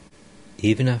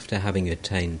 Even after having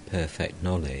attained perfect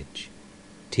knowledge,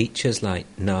 teachers like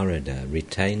Narada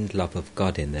retained love of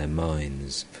God in their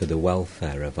minds for the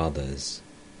welfare of others.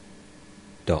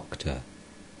 Doctor.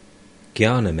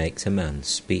 Jnana makes a man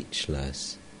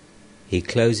speechless. He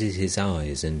closes his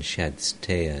eyes and sheds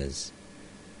tears.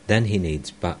 Then he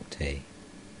needs bhakti.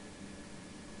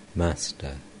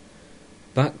 Master.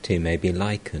 Bhakti may be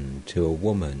likened to a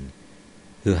woman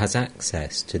who has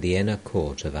access to the inner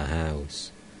court of a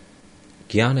house.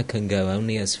 Jnana can go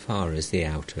only as far as the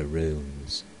outer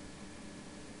rooms.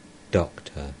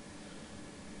 Doctor.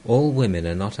 All women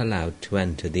are not allowed to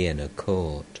enter the inner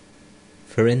court.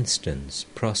 For instance,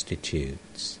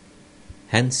 prostitutes.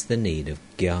 Hence the need of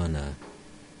jnana.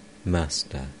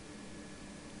 Master.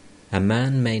 A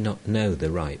man may not know the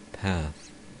right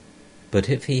path, but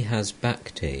if he has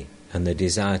bhakti and the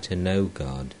desire to know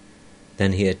God,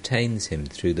 then he attains him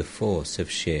through the force of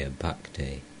sheer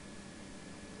bhakti.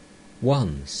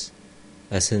 Once,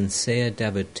 a sincere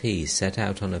devotee set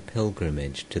out on a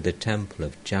pilgrimage to the temple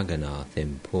of Jagannath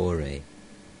in Puri.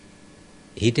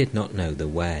 He did not know the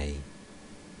way.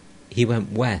 He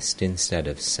went west instead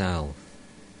of south.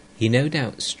 He no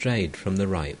doubt strayed from the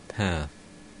right path,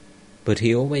 but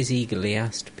he always eagerly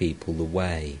asked people the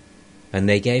way, and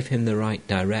they gave him the right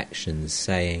directions,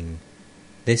 saying,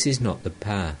 "This is not the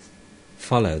path,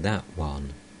 follow that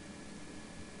one."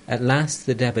 At last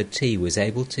the devotee was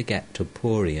able to get to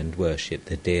Puri and worship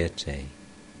the deity.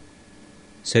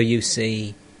 So you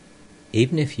see,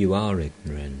 even if you are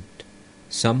ignorant,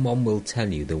 someone will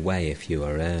tell you the way if you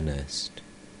are earnest.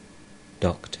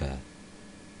 Doctor.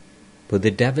 But the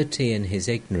devotee in his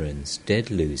ignorance did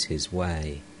lose his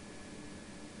way.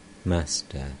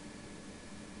 Master.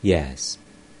 Yes,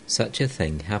 such a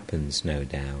thing happens no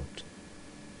doubt,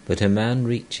 but a man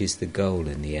reaches the goal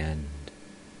in the end.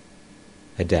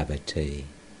 A devotee.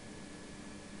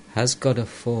 Has God a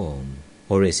form,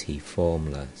 or is he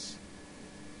formless?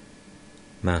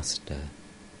 Master.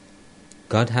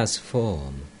 God has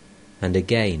form, and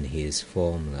again he is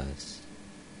formless.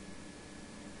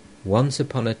 Once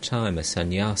upon a time a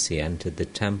sannyasi entered the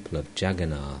temple of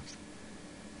Jagannath.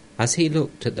 As he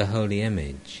looked at the holy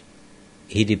image,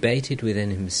 he debated within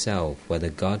himself whether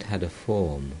God had a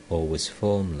form or was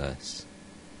formless.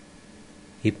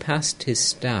 He passed his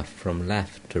staff from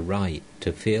left to right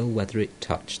to feel whether it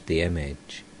touched the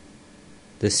image.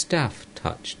 The staff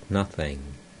touched nothing.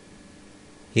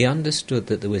 He understood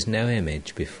that there was no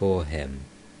image before him.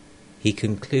 He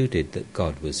concluded that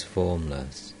God was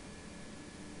formless.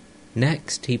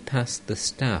 Next he passed the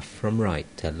staff from right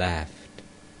to left.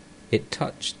 It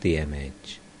touched the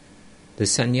image. The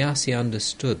sannyasi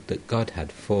understood that God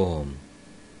had form.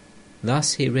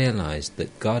 Thus he realized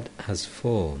that God has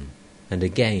form and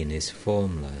again is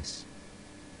formless.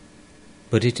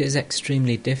 But it is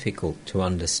extremely difficult to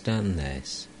understand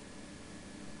this.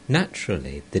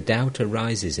 Naturally, the doubt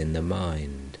arises in the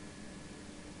mind.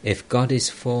 If God is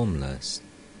formless,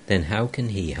 then how can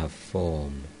he have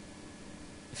form?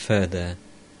 Further,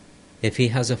 if he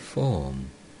has a form,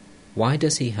 why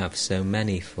does he have so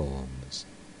many forms?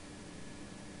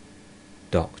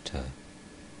 Doctor.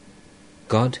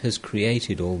 God has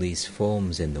created all these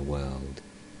forms in the world.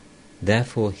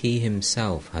 Therefore he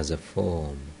himself has a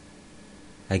form.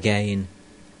 Again,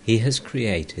 he has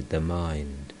created the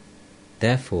mind.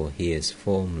 Therefore he is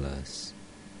formless.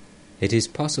 It is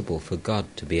possible for God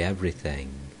to be everything.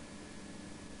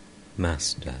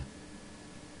 Master.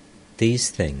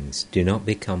 These things do not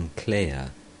become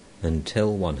clear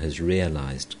until one has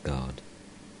realized God.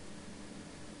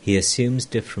 He assumes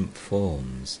different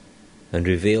forms and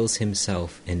reveals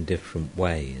himself in different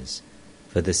ways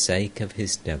for the sake of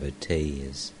his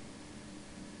devotees.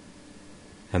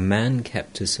 A man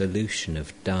kept a solution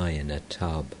of dye in a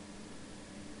tub.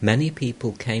 Many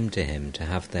people came to him to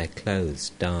have their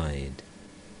clothes dyed.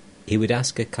 He would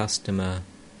ask a customer,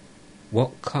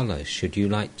 "What colour should you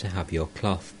like to have your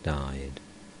cloth dyed?"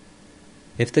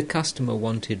 If the customer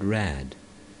wanted red,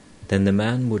 then the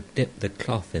man would dip the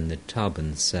cloth in the tub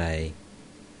and say,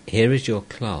 "Here is your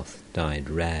cloth dyed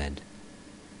red."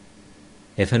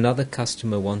 If another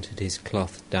customer wanted his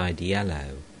cloth dyed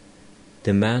yellow,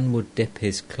 the man would dip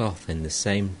his cloth in the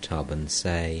same tub and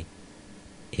say,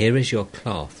 "Here is your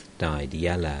cloth dyed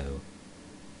yellow."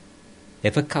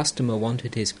 If a customer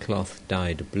wanted his cloth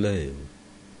dyed blue,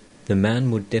 the man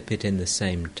would dip it in the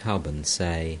same tub and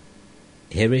say,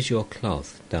 "Here is your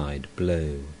cloth dyed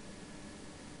blue."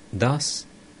 Thus,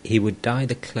 he would dye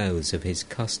the clothes of his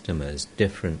customers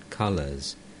different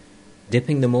colours,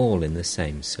 dipping them all in the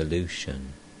same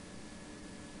solution.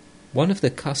 One of the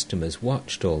customers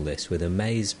watched all this with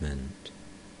amazement.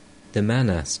 The man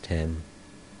asked him,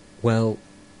 "Well,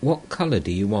 what colour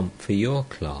do you want for your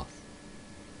cloth?"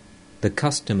 The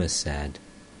customer said,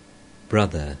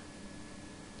 "Brother,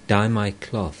 dye my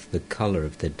cloth the colour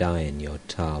of the dye in your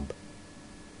tub."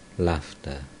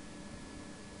 Laughter.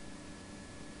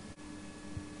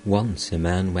 Once a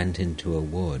man went into a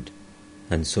wood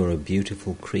and saw a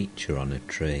beautiful creature on a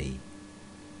tree.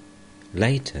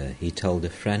 Later he told a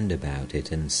friend about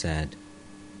it and said,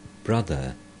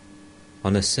 "Brother,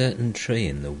 on a certain tree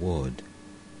in the wood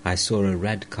I saw a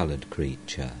red-coloured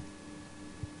creature."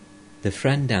 The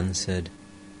friend answered,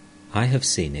 "I have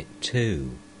seen it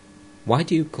too. Why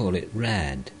do you call it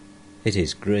red? It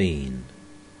is green."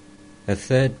 A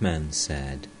third man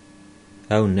said,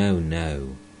 "Oh,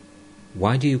 no.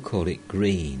 Why do you call it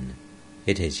green?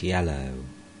 It is yellow."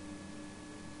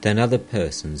 Then other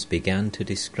persons began to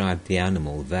describe the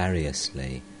animal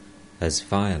variously, as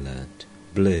violet,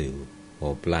 blue,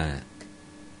 or black.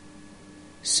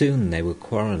 Soon they were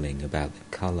quarrelling about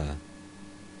the colour.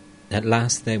 At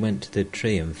last they went to the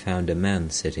tree and found a man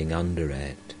sitting under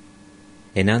it.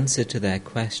 In answer to their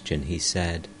question he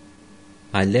said,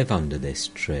 "I live under this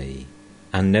tree,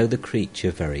 and know the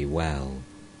creature very well.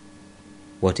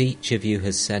 What each of you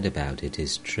has said about it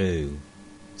is true.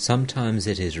 Sometimes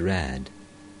it is red,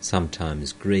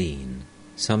 sometimes green,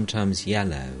 sometimes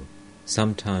yellow,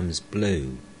 sometimes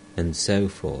blue, and so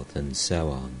forth and so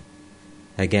on.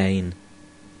 Again,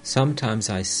 sometimes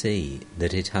I see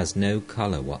that it has no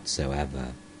colour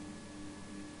whatsoever."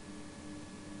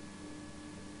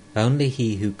 Only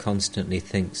he who constantly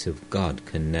thinks of God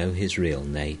can know his real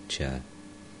nature.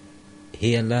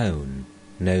 He alone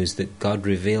knows that God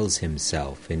reveals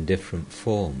himself in different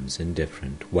forms and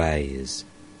different ways,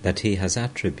 that he has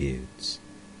attributes,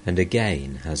 and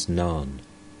again has none.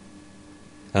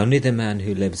 Only the man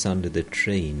who lives under the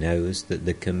tree knows that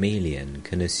the chameleon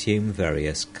can assume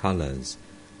various colours,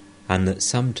 and that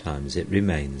sometimes it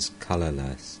remains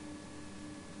colourless.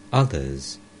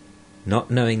 Others,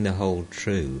 not knowing the whole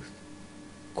truth,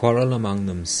 quarrel among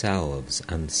themselves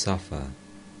and suffer.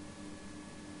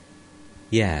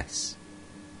 Yes,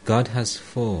 God has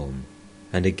form,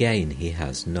 and again he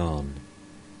has none.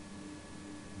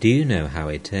 Do you know how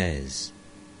it is?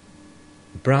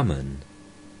 Brahman,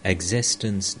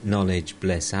 existence, knowledge,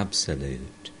 bliss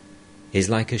absolute, is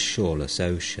like a shoreless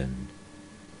ocean.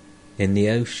 In the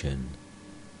ocean,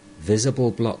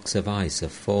 visible blocks of ice are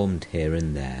formed here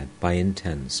and there by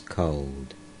intense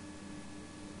cold.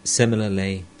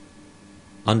 Similarly,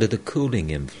 under the cooling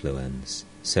influence,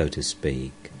 so to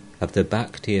speak, of the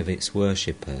bhakti of its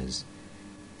worshippers,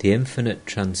 the infinite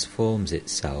transforms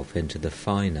itself into the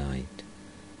finite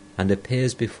and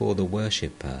appears before the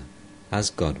worshipper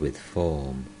as God with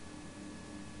form.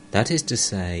 That is to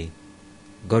say,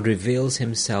 God reveals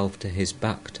himself to his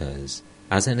bhaktas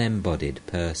as an embodied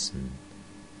person.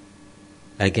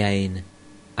 Again,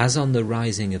 as on the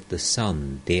rising of the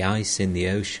sun the ice in the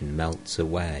ocean melts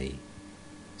away,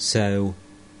 so,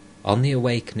 on the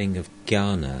awakening of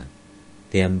jnana,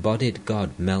 the embodied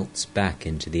God melts back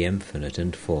into the infinite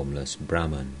and formless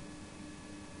Brahman.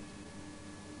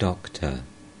 Doctor,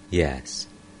 yes,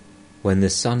 when the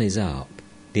sun is up,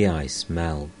 the ice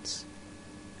melts,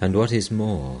 and what is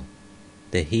more,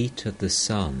 the heat of the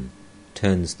sun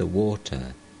turns the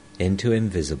water into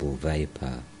invisible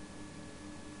vapour.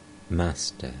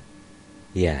 Master,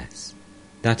 yes,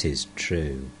 that is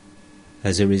true.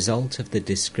 As a result of the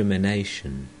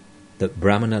discrimination that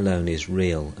Brahman alone is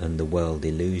real and the world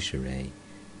illusory,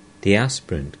 the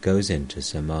aspirant goes into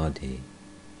samadhi.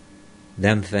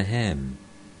 Then for him,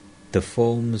 the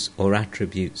forms or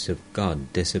attributes of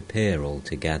God disappear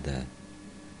altogether.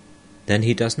 Then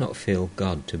he does not feel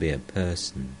God to be a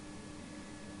person.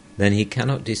 Then he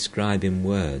cannot describe in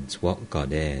words what God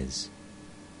is.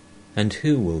 And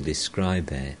who will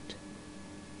describe it?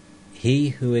 He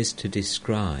who is to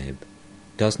describe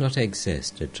does not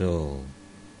exist at all.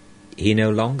 He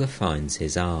no longer finds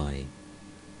his I.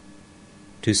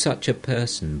 To such a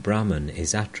person, Brahman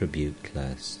is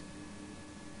attributeless.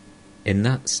 In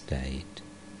that state,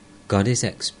 God is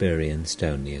experienced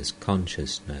only as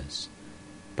consciousness,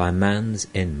 by man's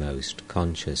inmost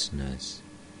consciousness.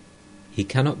 he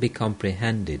cannot be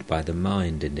comprehended by the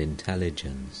mind and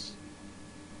intelligence.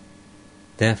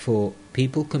 Therefore,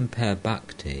 people compare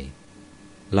bhakti,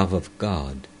 love of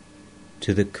God,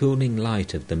 to the cooling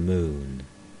light of the moon,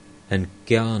 and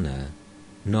jnana,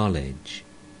 knowledge,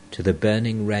 to the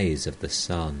burning rays of the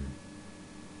sun.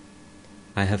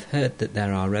 I have heard that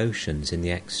there are oceans in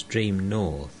the extreme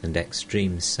north and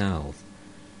extreme south,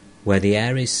 where the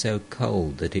air is so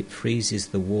cold that it freezes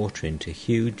the water into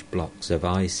huge blocks of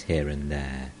ice here and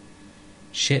there.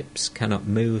 Ships cannot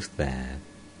move there,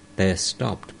 they are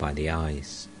stopped by the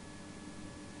ice.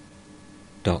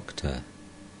 Doctor: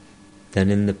 then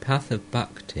in the path of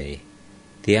bhakti,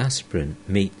 the aspirant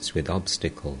meets with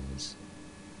obstacles.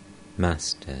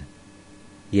 Master: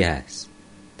 yes,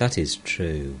 that is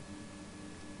true,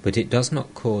 but it does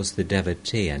not cause the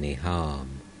devotee any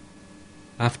harm.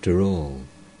 After all,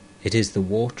 it is the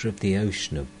water of the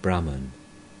ocean of Brahman,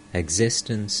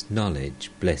 existence, knowledge,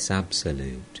 bliss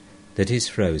absolute, that is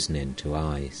frozen into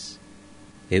ice.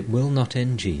 It will not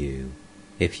injure you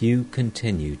if you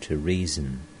continue to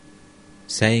reason,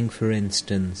 saying, for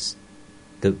instance,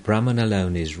 that Brahman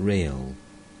alone is real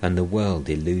and the world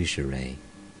illusory.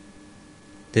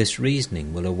 This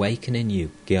reasoning will awaken in you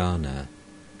jnana,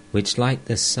 which, like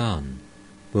the sun,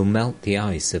 will melt the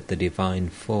ice of the divine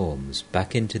forms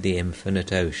back into the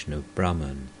infinite ocean of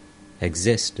Brahman,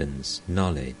 existence,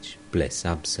 knowledge, bliss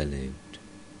absolute.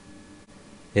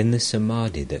 In the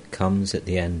samadhi that comes at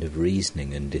the end of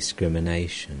reasoning and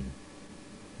discrimination,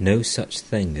 no such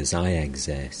thing as I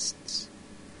exists,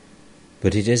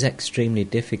 but it is extremely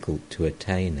difficult to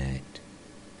attain it.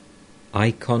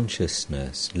 I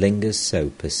consciousness lingers so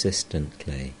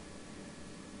persistently.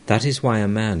 That is why a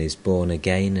man is born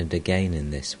again and again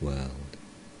in this world.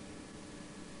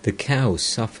 The cow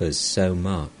suffers so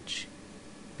much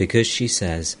because she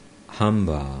says,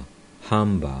 Hamba,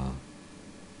 Hamba,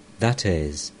 that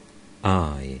is,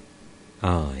 I.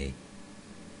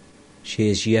 She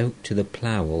is yoked to the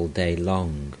plough all day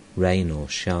long, rain or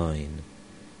shine,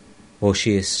 or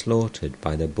she is slaughtered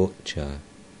by the butcher.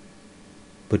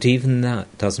 But even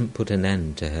that doesn't put an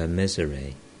end to her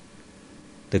misery.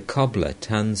 The cobbler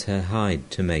tans her hide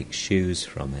to make shoes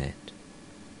from it.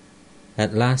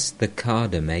 At last the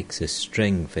carder makes a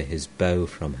string for his bow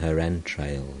from her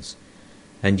entrails,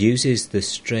 and uses the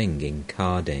string in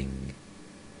carding.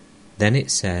 Then it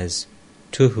says,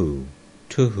 Tuhu,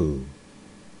 Tuhu,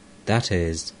 that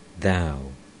is,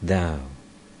 thou, thou.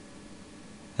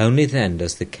 Only then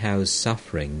does the cow's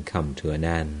suffering come to an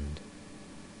end.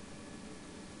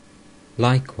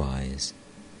 Likewise,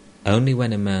 only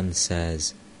when a man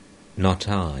says, not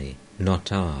I,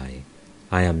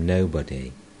 I am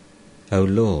nobody. O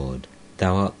Lord,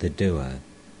 thou art the doer,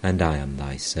 and I am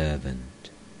thy servant.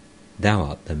 Thou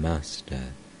art the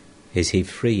master. Is he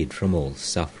freed from all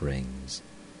sufferings?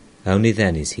 Only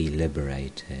then is he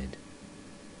liberated.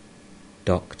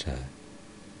 Doctor: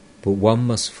 but one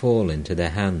must fall into the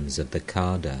hands of the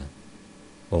carder.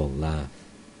 All laugh.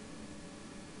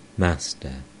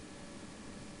 Master: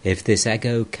 if this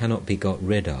ego cannot be got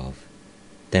rid of,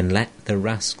 then let the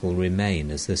rascal remain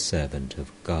as the servant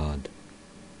of God.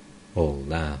 All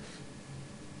laugh.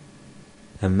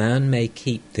 A man may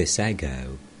keep this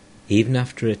ego even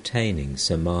after attaining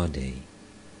samadhi.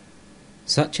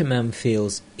 Such a man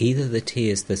feels either that he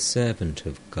is the servant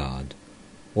of God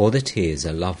or that he is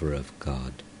a lover of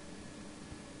God.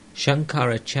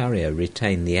 Shankaracharya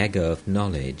retained the ego of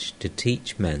knowledge to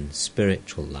teach men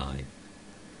spiritual life.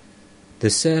 The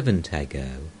servant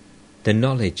ego, the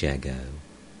knowledge ego,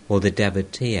 or the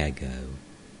devotee ego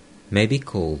may be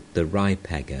called the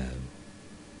ripe ego.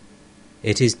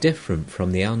 It is different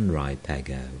from the unripe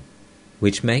ego,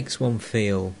 which makes one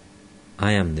feel,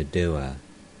 I am the doer,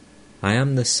 I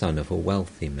am the son of a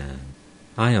wealthy man,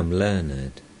 I am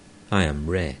learned, I am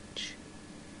rich.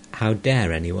 How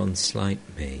dare anyone slight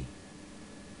me?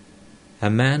 A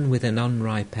man with an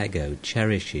unripe ego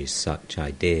cherishes such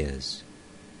ideas.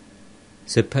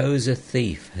 Suppose a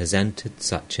thief has entered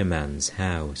such a man's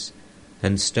house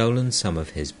and stolen some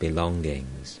of his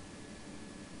belongings.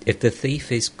 If the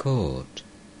thief is caught,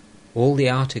 all the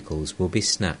articles will be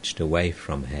snatched away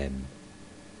from him.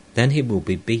 Then he will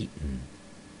be beaten.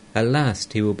 At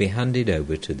last he will be handed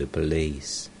over to the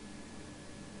police.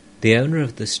 The owner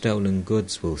of the stolen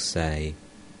goods will say,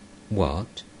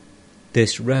 What?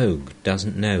 This rogue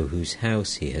doesn't know whose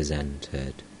house he has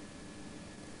entered.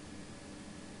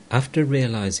 After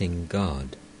realizing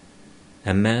God,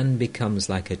 a man becomes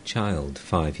like a child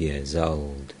 5 years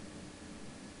old.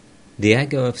 The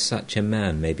ego of such a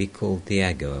man may be called the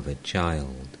ego of a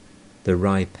child, the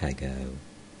ripe ego.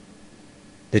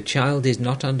 The child is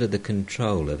not under the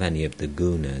control of any of the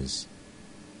gunas,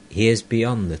 he is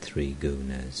beyond the three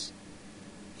gunas.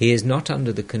 He is not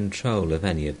under the control of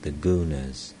any of the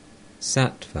gunas,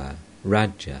 sattva,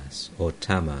 rajas or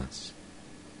tamas.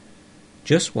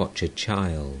 Just watch a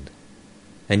child,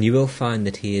 and you will find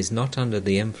that he is not under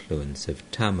the influence of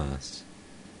tamas.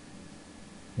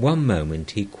 One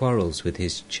moment he quarrels with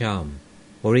his chum,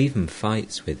 or even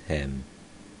fights with him,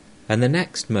 and the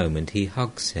next moment he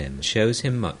hugs him, shows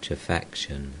him much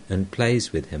affection, and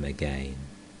plays with him again.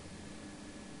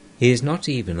 He is not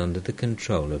even under the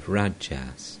control of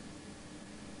rajas.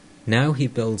 Now he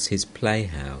builds his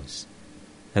playhouse,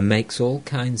 and makes all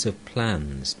kinds of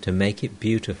plans to make it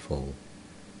beautiful,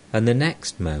 and the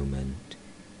next moment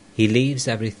he leaves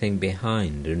everything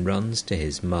behind and runs to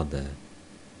his mother.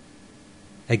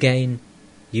 Again,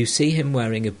 you see him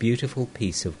wearing a beautiful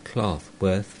piece of cloth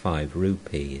worth 5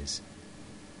 rupees.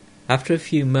 After a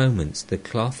few moments the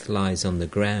cloth lies on the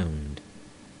ground.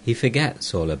 He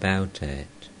forgets all about it.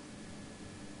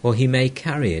 Or he may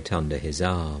carry it under his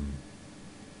arm.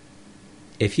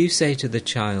 If you say to the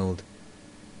child,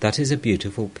 "That is a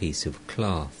beautiful piece of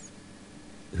cloth.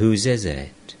 Whose is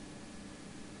it?"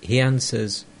 he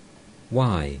answers,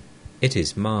 "Why, it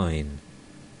is mine.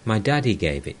 My daddy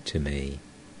gave it to me."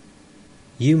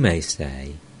 You may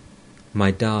say,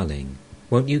 "My darling,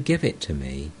 won't you give it to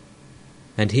me?"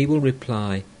 And he will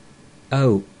reply,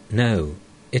 "Oh, no,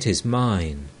 it is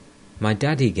mine. My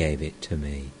daddy gave it to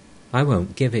me. I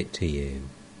won't give it to you."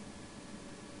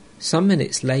 Some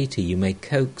minutes later you may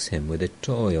coax him with a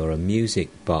toy or a music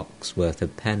box worth a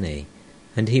penny,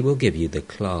 and he will give you the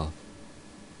cloth.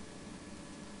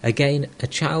 Again, a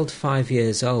child 5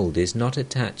 years old is not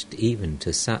attached even to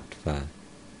sattva.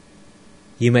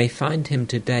 You may find him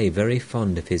today very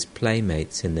fond of his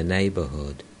playmates in the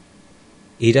neighbourhood.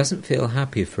 He doesn't feel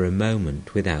happy for a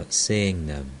moment without seeing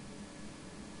them.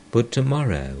 But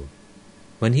tomorrow,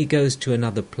 when he goes to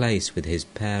another place with his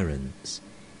parents,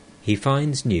 he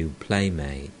finds new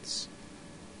playmates.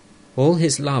 All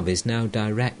his love is now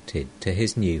directed to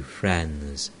his new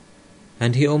friends,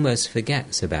 and he almost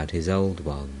forgets about his old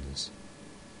ones.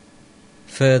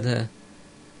 Further,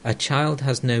 a child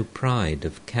has no pride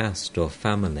of caste or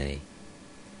family.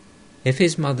 If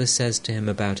his mother says to him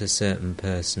about a certain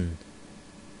person,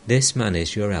 "This man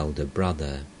is your elder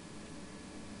brother,"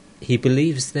 he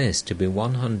believes this to be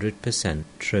 100%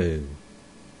 true.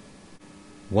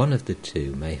 One of the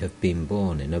two may have been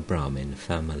born in a Brahmin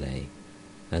family,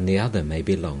 and the other may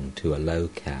belong to a low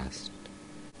caste,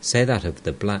 say that of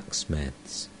the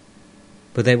blacksmiths,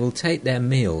 but they will take their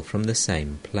meal from the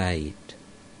same plate.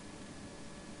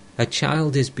 A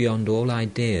child is beyond all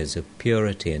ideas of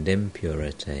purity and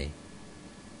impurity.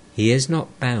 He is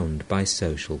not bound by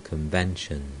social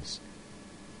conventions.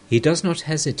 He does not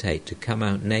hesitate to come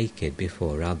out naked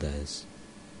before others.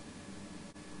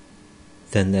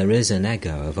 Then there is an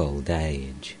ego of old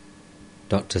age.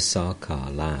 Dr.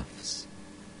 Sarkar laughs.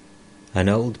 An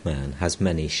old man has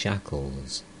many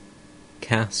shackles: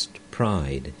 caste,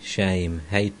 pride, shame,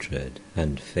 hatred,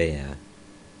 and fear.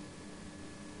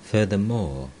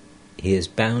 Furthermore, he is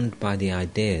bound by the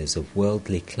ideas of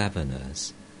worldly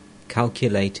cleverness,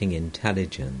 calculating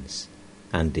intelligence,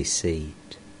 and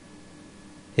deceit.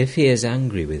 If he is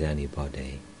angry with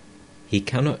anybody, he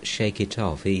cannot shake it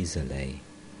off easily.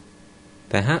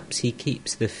 Perhaps he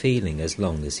keeps the feeling as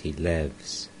long as he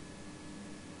lives.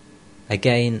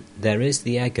 Again, there is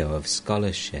the ego of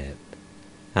scholarship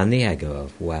and the ego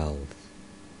of wealth.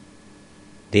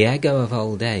 The ego of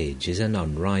old age is an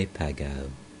unripe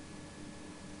ego.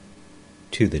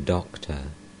 To the doctor.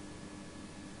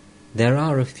 There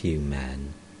are a few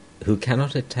men who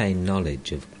cannot attain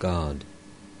knowledge of God.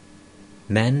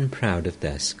 Men proud of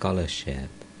their scholarship,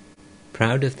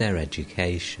 proud of their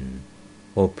education,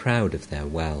 or proud of their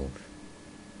wealth.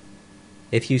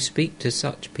 If you speak to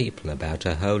such people about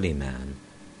a holy man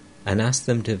and ask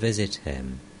them to visit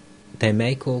him, they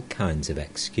make all kinds of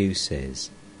excuses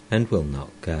and will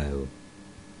not go.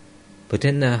 But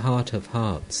in their heart of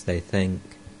hearts they think,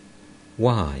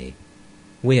 "Why?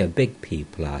 We are big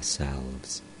people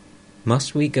ourselves.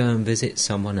 Must we go and visit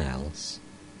someone else?"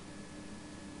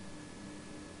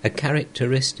 A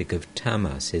characteristic of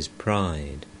tamas is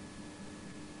pride.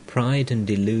 Pride and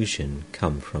delusion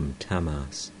come from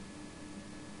tamas.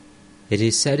 It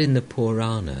is said in the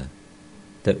Purana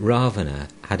that Ravana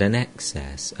had an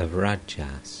excess of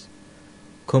rajas,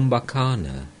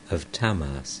 Kumbhakarna of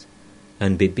tamas,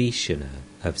 and Bibhishana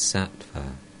of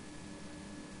sattva.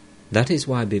 That is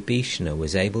why Bibhishana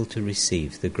was able to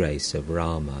receive the grace of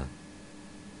Rama.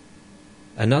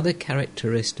 Another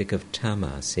characteristic of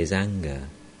tamas is anger.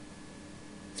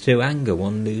 Through anger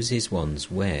one loses one's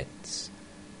wits,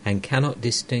 and cannot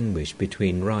distinguish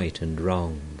between right and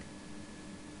wrong.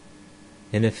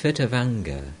 In a fit of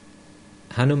anger,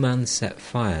 Hanuman set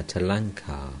fire to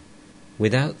Lanka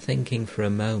without thinking for a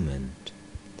moment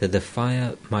that the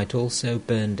fire might also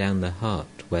burn down the hut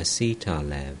where Sita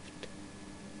lived.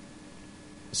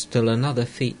 Still another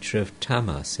feature of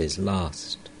tamas is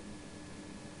lust.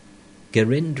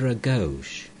 Girindra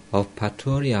Ghosh of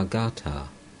Paturyagatha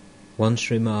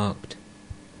once remarked,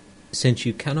 "Since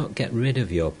you cannot get rid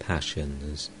of your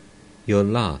passions, your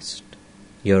lust,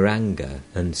 your anger,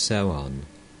 and so on,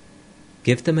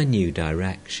 give them a new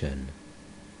direction.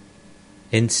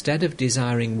 Instead of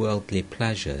desiring worldly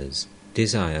pleasures,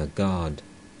 desire God.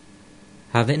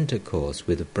 Have intercourse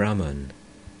with Brahman.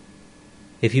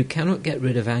 If you cannot get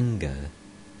rid of anger,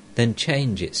 then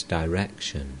change its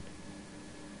direction.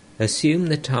 Assume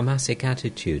the tamasic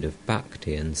attitude of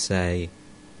bhakti and say,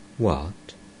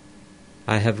 'What?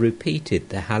 I have repeated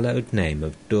the hallowed name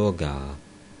of Durga,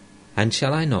 and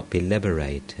shall I not be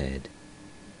liberated?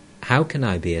 How can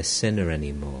I be a sinner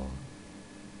any more?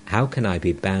 How can I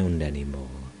be bound any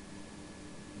more?'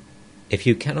 If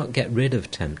you cannot get rid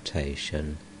of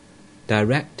temptation,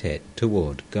 direct it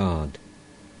toward God.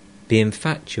 Be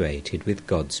infatuated with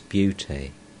God's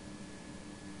beauty.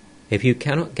 If you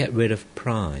cannot get rid of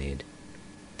pride,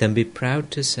 then be proud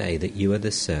to say that you are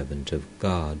the servant of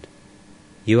God.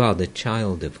 You are the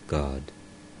child of God.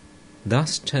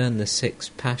 Thus turn the 6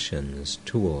 passions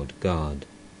toward God."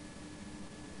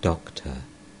 Doctor: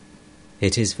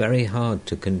 It is very hard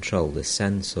to control the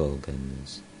sense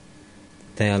organs.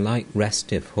 They are like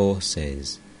restive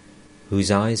horses,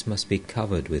 whose eyes must be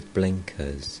covered with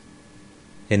blinkers.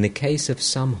 In the case of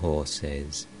some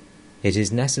horses, it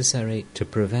is necessary to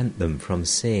prevent them from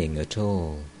seeing at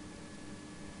all.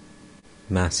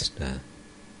 Master: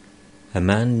 A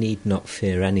man need not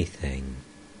fear anything,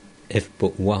 if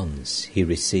but once he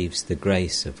receives the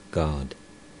grace of God,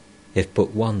 if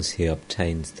but once he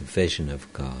obtains the vision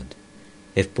of God,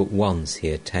 if but once he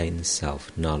attains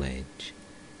self-knowledge.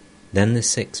 Then the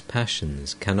 6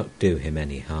 passions cannot do him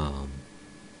any harm.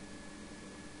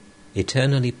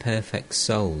 Eternally perfect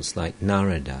souls like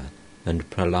Narada and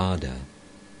Prahlada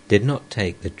did not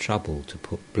take the trouble to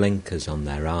put blinkers on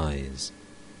their eyes.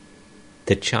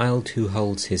 The child who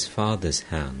holds his father's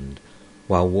hand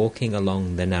while walking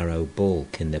along the narrow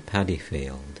balk in the paddy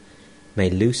field may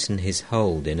loosen his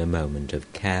hold in a moment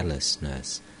of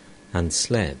carelessness and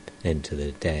slip into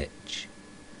the ditch.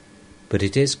 But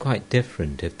it is quite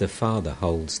different if the father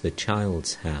holds the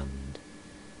child's hand.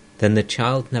 Then the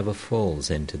child never falls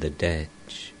into the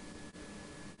ditch.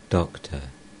 Doctor: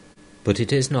 But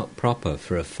it is not proper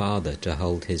for a father to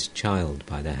hold his child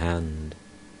by the hand.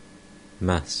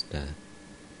 Master: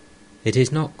 It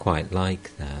is not quite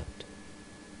like that.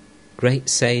 Great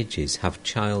sages have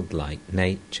childlike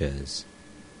natures.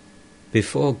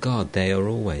 Before God they are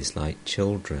always like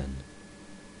children.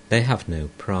 They have no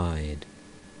pride.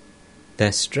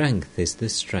 Their strength is the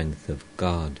strength of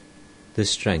God, the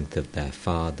strength of their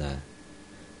Father.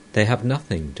 They have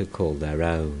nothing to call their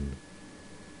own.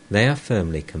 They are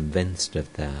firmly convinced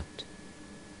of that.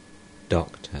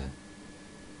 Doctor: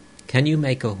 Can you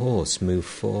make a horse move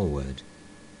forward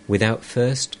without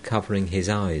first covering his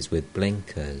eyes with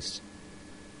blinkers?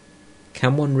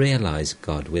 Can one realize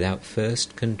God without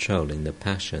first controlling the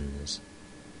passions?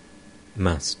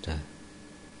 Master: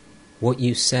 What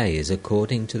you say is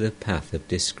according to the path of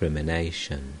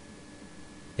discrimination.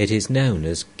 It is known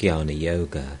as Jnana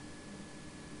Yoga.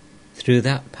 Through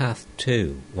that path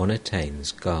too one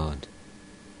attains God.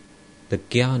 The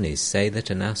Jnanis say that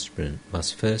an aspirant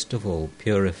must first of all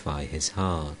purify his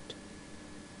heart.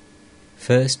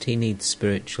 First he needs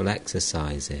spiritual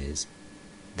exercises,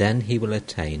 then he will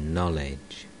attain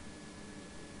knowledge.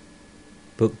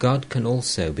 But God can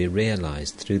also be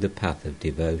realized through the path of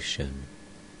devotion.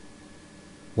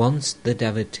 Once the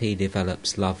devotee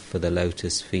develops love for the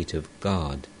lotus feet of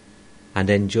God and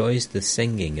enjoys the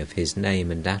singing of his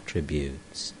name and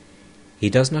attributes, he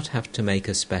does not have to make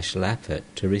a special effort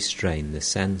to restrain the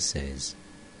senses.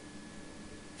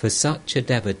 For such a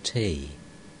devotee,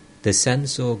 the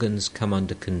sense organs come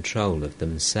under control of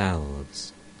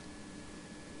themselves.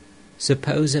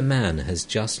 Suppose a man has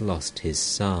just lost his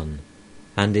son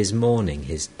and is mourning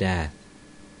his death.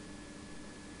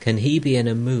 Can he be in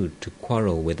a mood to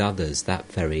quarrel with others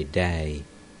that very day,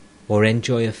 or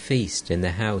enjoy a feast in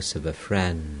the house of a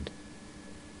friend?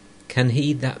 Can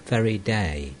he that very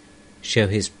day show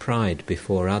his pride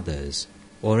before others,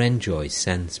 or enjoy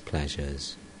sense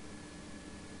pleasures?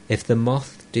 If the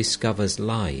moth discovers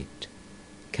light,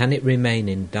 can it remain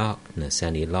in darkness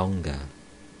any longer?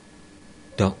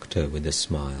 Doctor with a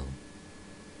smile: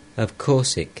 Of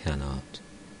course it cannot.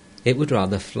 It would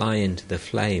rather fly into the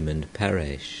flame and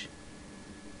perish.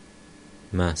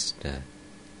 Master: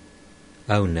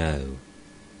 Oh no,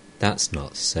 that's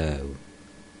not so.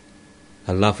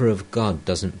 A lover of God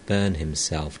doesn't burn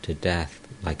himself to death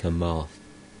like a moth.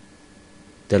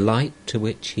 The light to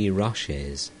which he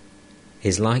rushes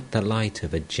is like the light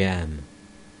of a gem.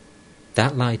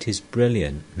 That light is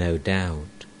brilliant, no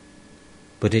doubt,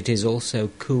 but it is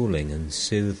also cooling and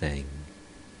soothing.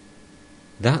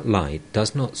 That light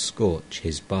does not scorch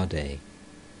his body.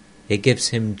 It gives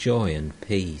him joy and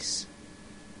peace.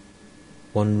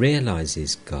 One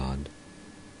realizes God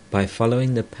by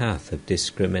following the path of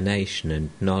discrimination and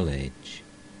knowledge.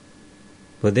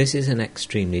 But this is an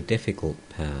extremely difficult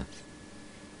path.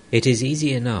 It is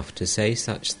easy enough to say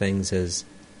such things as,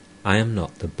 I am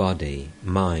not the body,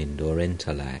 mind, or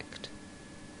intellect.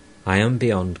 I am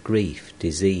beyond grief,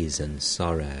 disease, and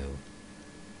sorrow.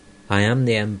 I am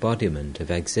the embodiment of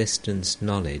existence,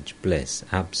 knowledge, bliss,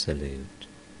 absolute.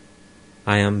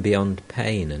 I am beyond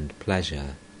pain and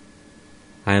pleasure.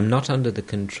 I am not under the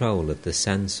control of the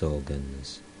sense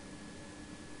organs.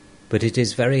 But it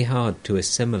is very hard to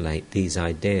assimilate these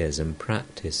ideas and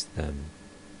practice them.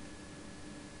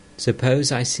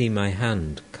 Suppose I see my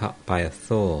hand cut by a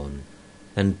thorn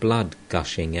and blood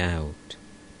gushing out.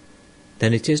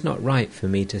 Then it is not right for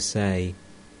me to say,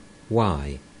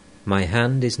 why, my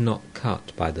hand is not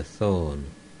cut by the thorn.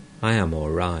 I am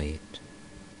all right.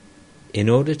 In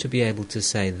order to be able to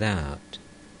say that,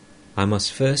 I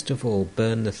must first of all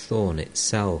burn the thorn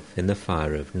itself in the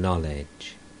fire of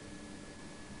knowledge.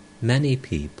 Many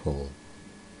people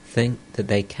think that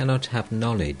they cannot have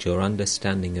knowledge or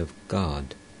understanding of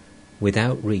God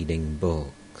without reading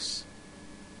books.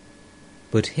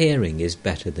 But hearing is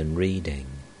better than reading,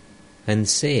 and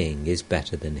seeing is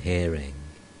better than hearing.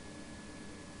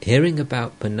 Hearing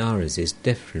about Benares is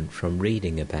different from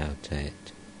reading about it.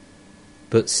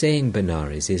 But seeing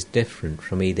Benares is different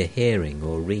from either hearing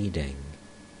or reading.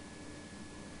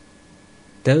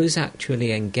 Those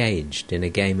actually engaged in a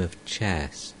game of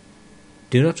chess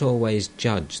do not always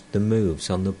judge the moves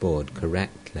on the board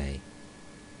correctly.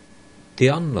 The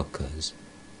onlookers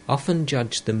often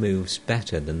judge the moves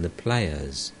better than the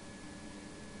players.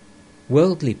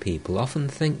 Worldly people often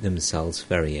think themselves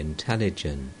very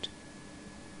intelligent,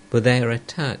 but they are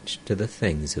attached to the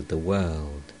things of the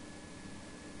world.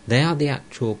 They are the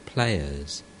actual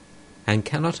players and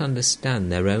cannot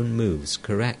understand their own moves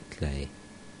correctly.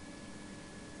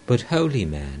 But holy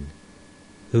men,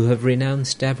 who have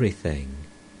renounced everything,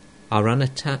 are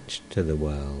unattached to the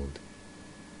world.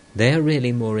 They are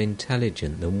really more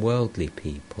intelligent than worldly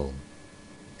people.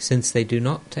 Since they do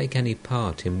not take any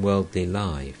part in worldly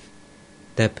life,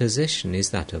 their position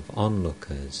is that of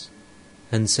onlookers,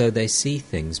 and so they see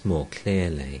things more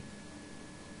clearly.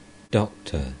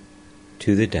 Doctor,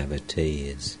 to the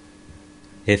devotees: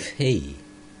 if he,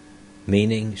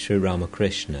 meaning Sri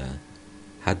Ramakrishna,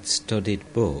 had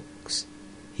studied books,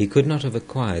 he could not have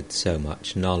acquired so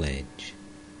much knowledge.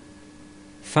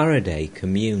 Faraday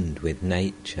communed with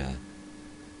nature.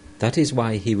 That is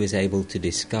why he was able to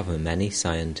discover many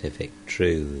scientific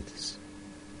truths.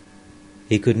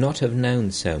 He could not have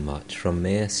known so much from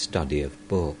mere study of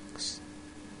books.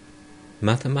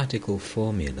 Mathematical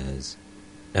formulas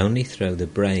only throw the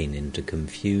brain into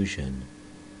confusion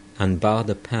and bar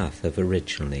the path of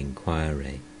original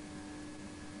inquiry.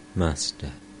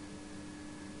 Master: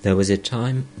 there was a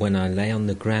time when I lay on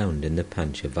the ground in the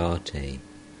Panchavati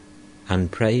and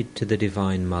prayed to the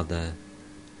Divine Mother,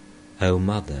 O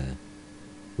Mother,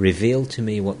 reveal to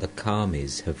me what the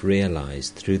Karmis have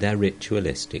realized through their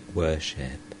ritualistic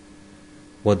worship,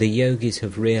 what the yogis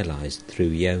have realized through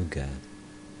yoga,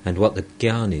 and what the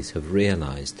Jnanis have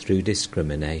realized through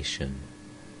discrimination.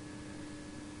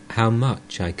 How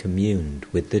much I communed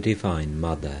with the Divine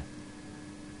Mother.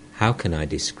 How can I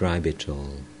describe it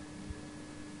all?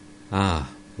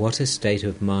 Ah, what a state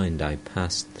of mind I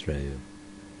passed through.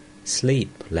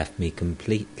 Sleep left me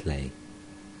completely.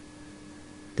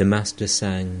 The Master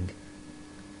sang,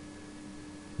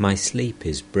 my sleep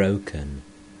is broken.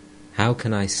 How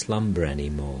can I slumber any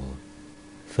more?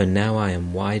 For now I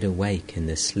am wide awake in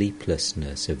the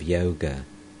sleeplessness of yoga.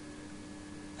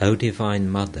 O Divine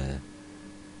Mother,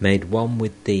 made one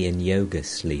with thee in yoga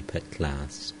sleep at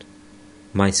last,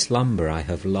 my slumber I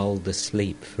have lulled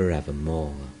asleep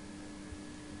forevermore.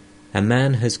 A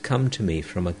man has come to me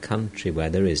from a country where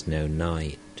there is no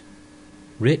night.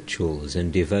 Rituals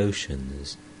and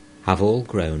devotions have all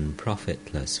grown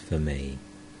profitless for me.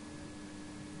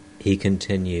 He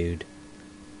continued,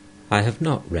 I have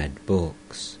not read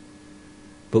books.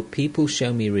 but people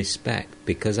show me respect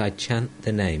because I chant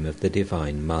the name of the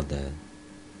Divine Mother.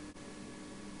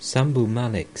 Sambhu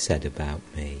Malik said about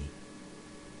me,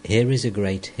 "Here is a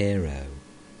great hero,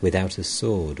 without a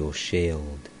sword or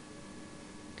shield."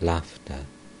 Laughter.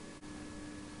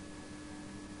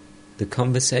 The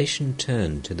conversation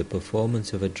turned to the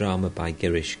performance of a drama by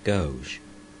Girish Ghosh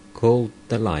called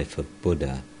The Life of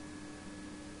Buddha.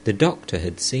 The doctor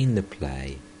had seen the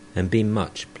play and been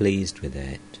much pleased with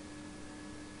it.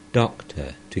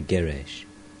 Doctor to Girish,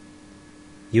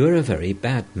 "You are a very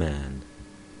bad man.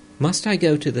 Must I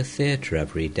go to the theatre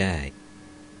every day?"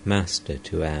 Master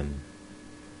to M,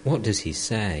 "What does he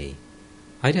say?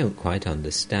 I don't quite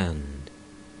understand."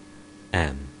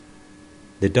 M,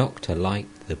 "The doctor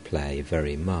liked the play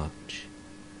very much."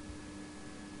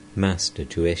 Master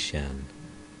to Ishan,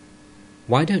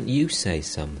 "Why don't you say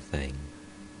something?"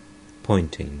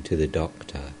 Pointing to the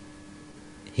doctor,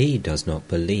 "He does not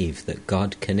believe that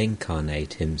God can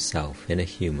incarnate himself in a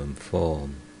human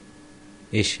form."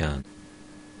 Ishan,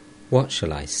 "What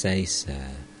shall I say,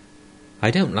 sir?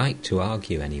 I don't like to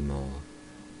argue any more."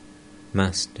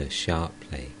 Master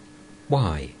sharply,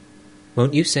 "Why?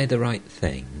 Won't you say the right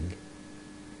thing?"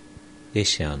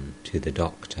 Ishan to the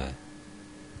doctor,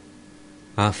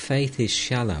 "Our faith is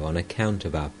shallow on account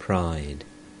of our pride.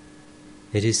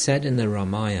 It is said in the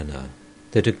Ramayana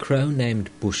that a crow named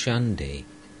Bhushandi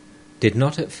did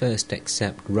not at first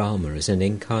accept Rama as an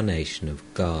incarnation of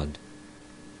God.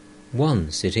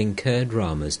 Once it incurred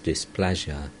Rama's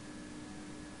displeasure.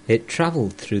 It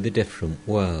travelled through the different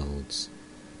worlds,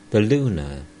 the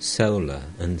lunar, solar,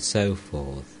 and so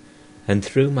forth, and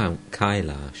through Mount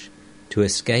Kailash to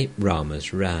escape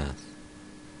Rama's wrath.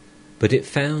 But it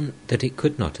found that it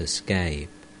could not escape.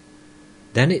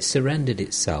 Then it surrendered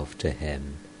itself to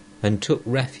him and took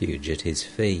refuge at his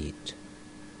feet.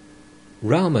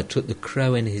 Rama took the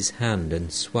crow in his hand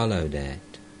and swallowed it.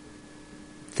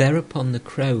 Thereupon the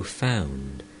crow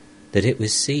found that it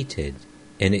was seated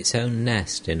in its own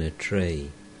nest in a tree.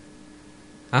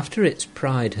 After its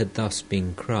pride had thus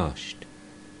been crushed,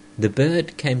 the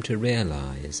bird came to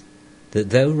realize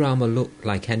that though Rama looked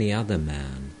like any other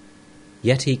man,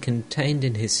 yet he contained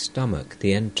in his stomach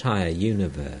the entire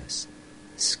universe,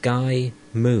 sky,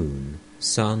 moon,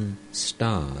 sun,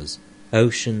 stars,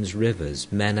 oceans, rivers,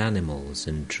 men, animals,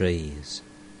 and trees.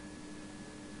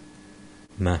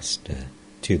 Master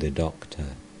to the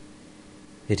doctor,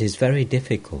 "It is very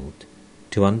difficult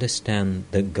to understand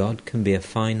that God can be a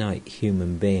finite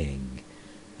human being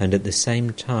and at the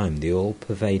same time the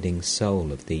all-pervading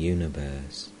soul of the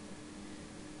universe.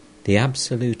 The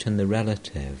absolute and the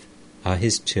relative are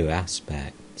his two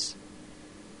aspects.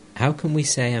 How can we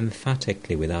say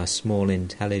emphatically with our small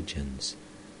intelligence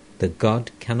that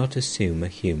God cannot assume a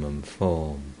human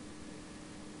form?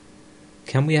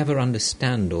 Can we ever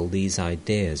understand all these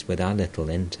ideas with our little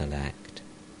intellect?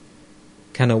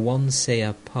 Can a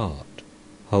one-seer pot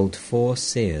hold 4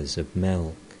 seers of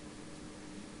milk?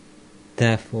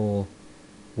 Therefore,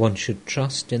 one should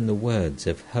trust in the words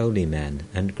of holy men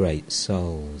and great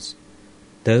souls,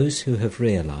 those who have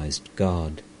realized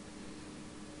God.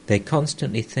 They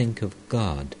constantly think of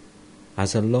God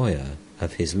as a lawyer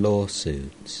of his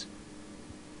lawsuits.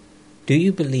 Do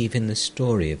you believe in the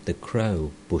story of the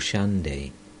crow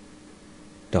Bhushandi?"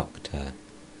 Doctor,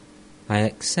 "I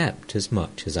accept as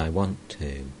much as I want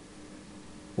to.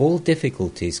 All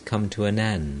difficulties come to an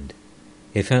end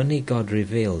if only God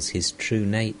reveals his true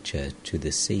nature to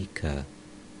the seeker.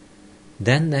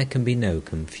 Then there can be no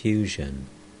confusion.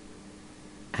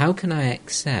 How can I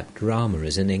accept Rama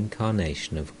as an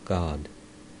incarnation of God?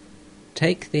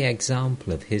 Take the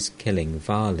example of his killing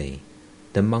Vali,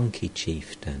 the monkey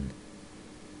chieftain.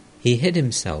 He hid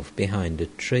himself behind a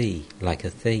tree like a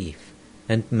thief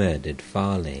and murdered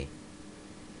Vali.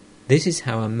 This is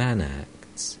how a man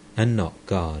acts, and not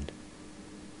God."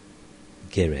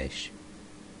 Girish,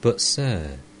 "But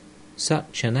sir,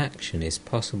 such an action is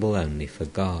possible only for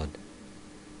God."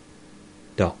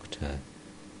 Doctor,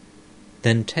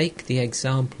 "Then take the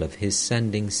example of his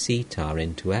sending Sita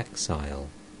into exile."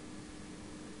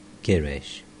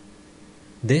 Girish,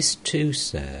 "This too,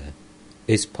 sir,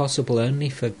 is possible only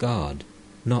for God,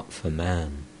 not for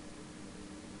man."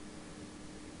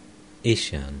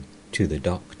 Ishan to the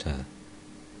doctor,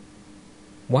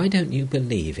 "Why don't you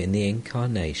believe in the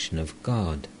incarnation of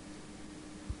God?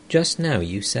 Just now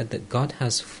you said that God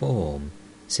has form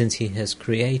since he has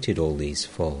created all these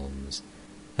forms,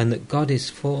 and that God is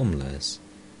formless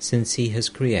since he has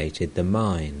created the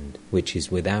mind, which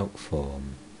is without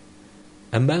form.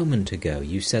 A moment ago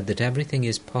you said that everything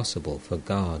is possible for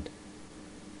God."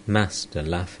 Master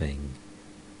laughing,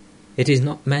 "It is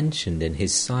not mentioned in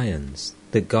his science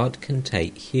that God can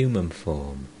take human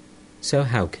form, so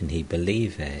how can he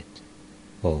believe it?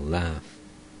 All laugh.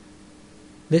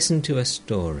 Listen to a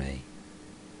story.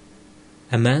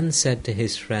 A man said to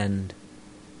his friend,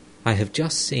 "I have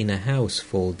just seen a house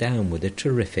fall down with a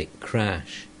terrific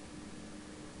crash."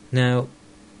 Now,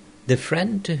 the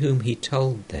friend to whom he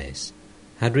told this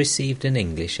had received an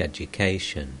English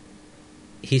education.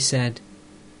 He said,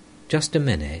 "Just a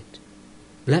minute,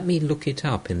 let me look it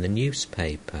up in the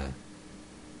newspaper."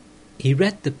 He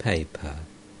read the paper,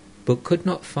 but could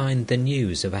not find the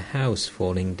news of a house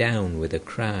falling down with a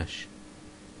crash.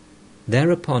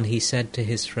 Thereupon he said to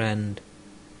his friend,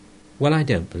 "Well, I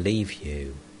don't believe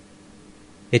you.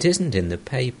 It isn't in the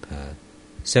paper,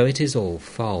 so it is all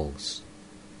false."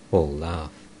 All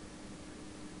laugh.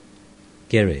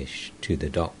 Girish to the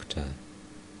doctor.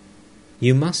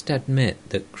 You must admit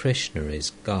that Krishna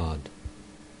is God.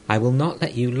 I will not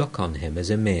let you look on him as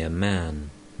a mere man.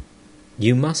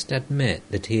 You must admit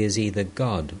that he is either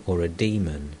God or a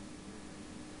demon.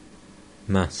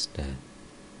 Master.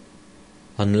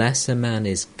 Unless a man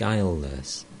is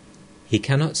guileless, he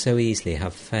cannot so easily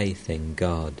have faith in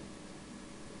God.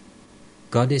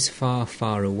 God is far,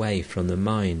 far away from the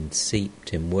mind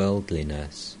seeped in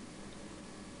worldliness.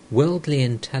 Worldly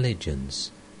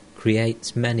intelligence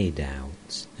creates many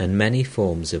doubts and many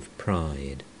forms of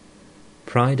pride,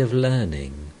 pride of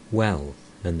learning, wealth,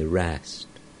 and the rest.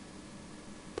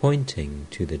 Pointing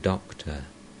to the doctor.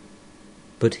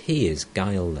 But he is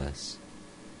guileless.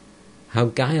 How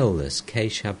guileless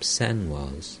Keshab Sen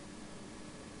was.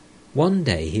 One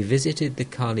day he visited the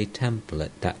Kali temple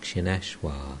at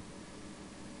Dakshineshwar.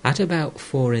 At about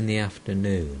 4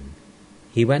 p.m,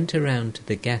 he went around to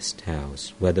the guest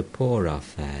house where the poor are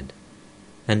fed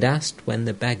and asked when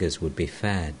the beggars would be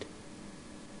fed.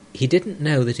 He didn't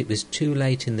know that it was too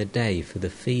late in the day for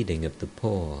the feeding of the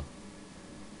poor.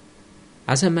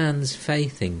 As a man's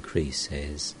faith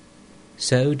increases,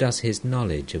 so does his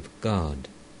knowledge of God.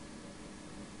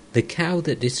 The cow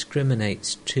that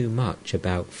discriminates too much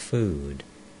about food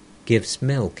gives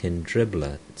milk in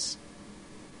driblets,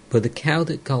 but the cow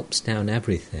that gulps down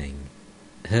everything,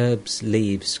 herbs,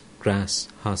 leaves, grass,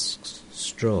 husks,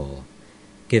 straw,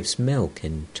 gives milk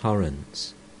in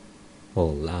torrents.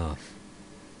 All laugh.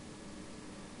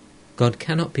 God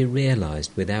cannot be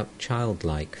realized without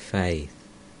childlike faith.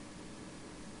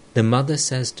 The mother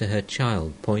says to her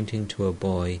child, pointing to a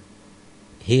boy,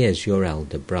 "Here's your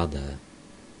elder brother."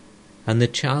 And the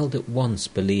child at once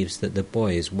believes that the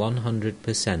boy is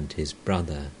 100% his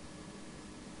brother.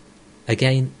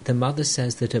 Again, the mother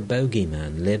says that a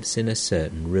bogeyman lives in a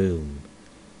certain room,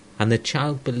 and the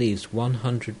child believes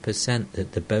 100%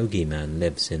 that the bogeyman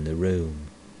lives in the room.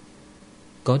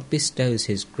 God bestows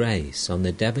his grace on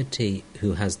the devotee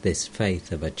who has this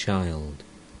faith of a child.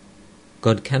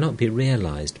 God cannot be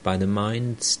realized by the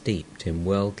mind steeped in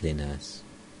worldliness.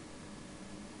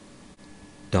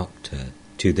 Doctor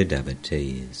to the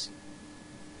devotees.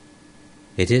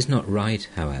 It is not right,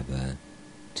 however,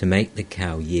 to make the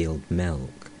cow yield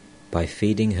milk by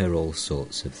feeding her all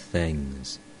sorts of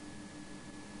things.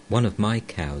 One of my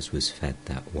cows was fed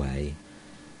that way.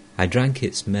 I drank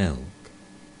its milk,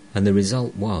 and the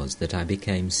result was that I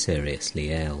became seriously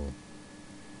ill.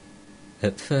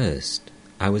 At first,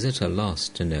 I was at a loss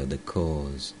to know the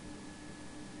cause.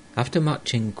 After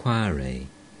much inquiry,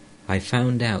 I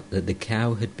found out that the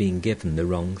cow had been given the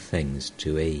wrong things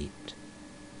to eat.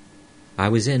 I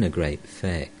was in a great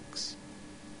fix.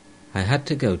 I had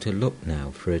to go to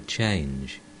Lucknow for a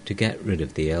change to get rid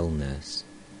of the illness.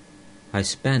 I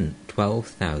spent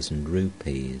 12,000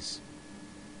 rupees.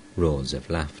 Roars of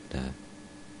laughter.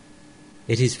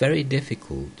 It is very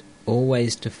difficult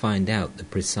always to find out the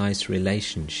precise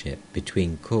relationship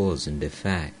between cause and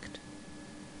effect.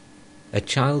 A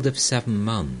child of 7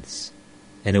 months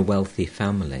in a wealthy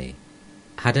family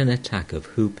had an attack of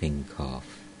whooping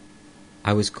cough.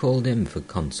 I was called in for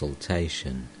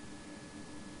consultation.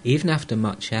 Even after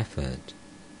much effort,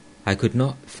 I could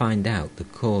not find out the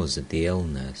cause of the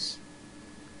illness.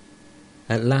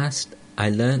 At last, I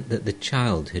learnt that the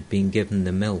child had been given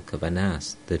the milk of an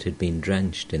ass that had been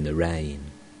drenched in the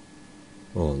rain.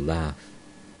 All laugh.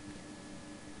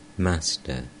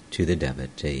 Master to the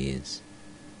devotees.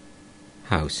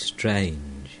 How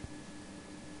strange!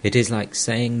 It is like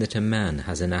saying that a man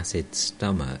has an acid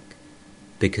stomach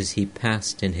because he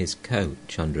passed in his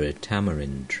coach under a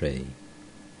tamarind tree.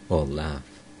 All laugh.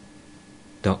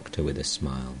 Doctor with a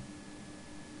smile.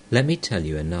 Let me tell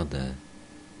you another.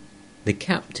 The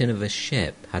captain of a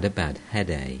ship had a bad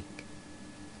headache.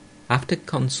 After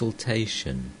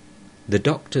consultation, the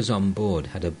doctors on board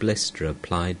had a blister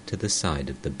applied to the side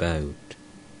of the boat.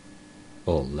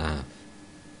 All laugh.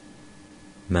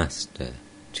 Master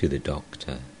to the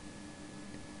Doctor.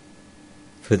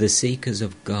 For the seekers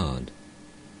of God,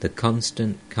 the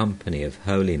constant company of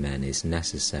holy men is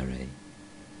necessary.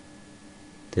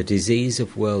 The disease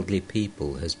of worldly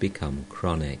people has become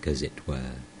chronic, as it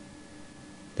were.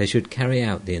 They should carry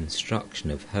out the instruction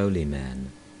of holy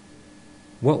men.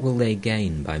 What will they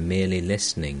gain by merely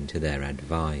listening to their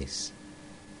advice?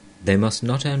 They must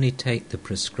not only take the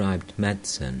prescribed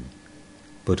medicine,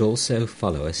 but also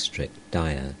follow a strict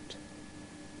diet.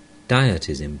 Diet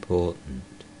is important.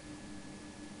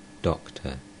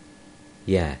 Doctor.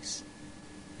 Yes,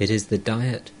 it is the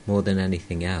diet more than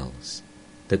anything else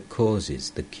that causes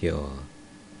the cure.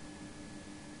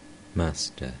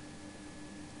 Master.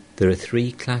 There are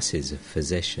 3 classes of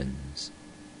physicians: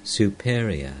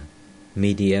 superior,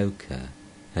 mediocre,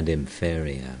 and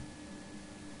inferior.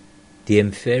 The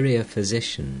inferior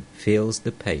physician feels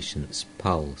the patient's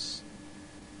pulse,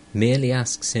 merely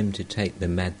asks him to take the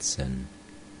medicine,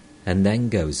 and then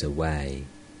goes away.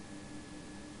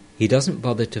 He doesn't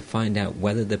bother to find out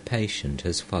whether the patient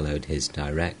has followed his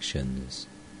directions.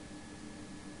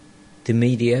 The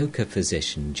mediocre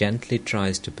physician gently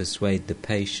tries to persuade the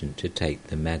patient to take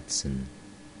the medicine.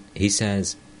 He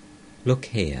says, "Look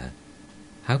here,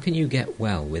 how can you get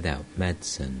well without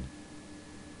medicine?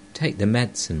 Take the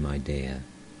medicine, my dear.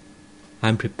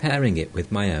 I'm preparing it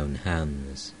with my own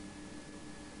hands."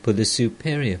 But the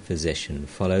superior physician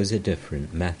follows a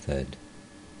different method.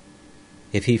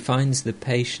 If he finds the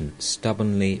patient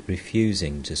stubbornly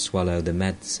refusing to swallow the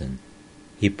medicine,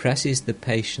 he presses the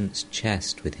patient's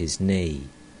chest with his knee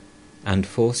and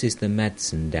forces the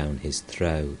medicine down his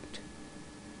throat.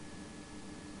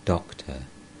 Doctor.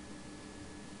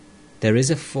 There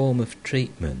is a form of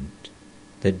treatment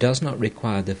that does not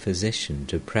require the physician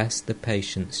to press the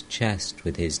patient's chest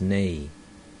with his knee.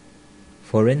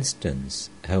 For instance,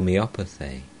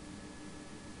 homeopathy.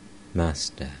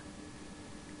 Master.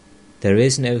 There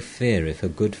is no fear if a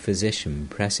good physician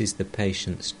presses the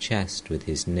patient's chest with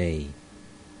his knee.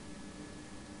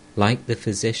 Like the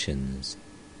physicians,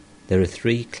 there are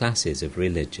 3 classes of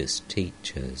religious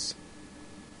teachers.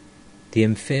 The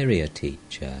inferior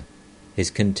teacher is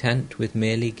content with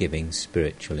merely giving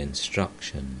spiritual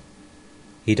instruction.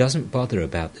 He doesn't bother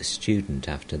about the student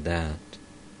after that.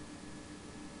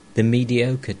 The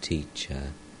mediocre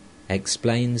teacher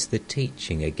explains the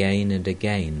teaching again and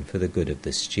again for the good of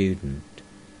the student,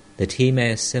 that he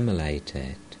may assimilate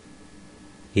it.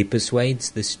 He persuades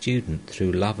the student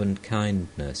through love and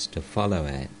kindness to follow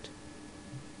it.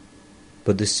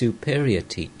 But the superior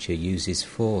teacher uses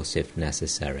force, if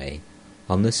necessary,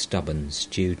 on the stubborn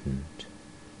student.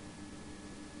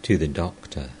 To the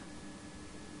Doctor.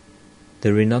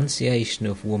 The renunciation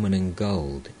of woman and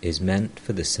gold is meant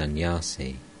for the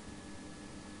sannyasi.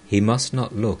 He must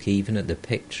not look even at the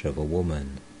picture of a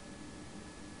woman.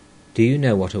 Do you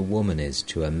know what a woman is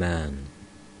to a man?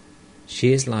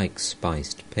 She is like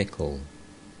spiced pickle.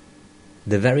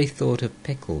 The very thought of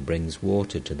pickle brings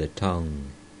water to the tongue.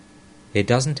 It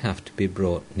doesn't have to be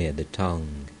brought near the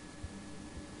tongue.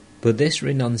 But this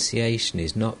renunciation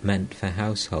is not meant for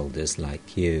householders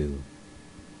like you.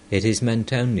 It is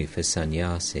meant only for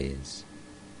sannyasis.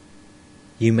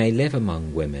 You may live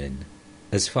among women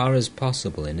as far as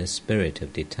possible in a spirit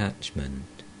of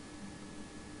detachment.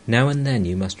 Now and then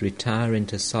you must retire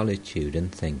into solitude and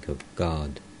think of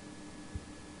God.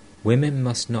 Women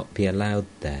must not be allowed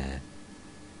there.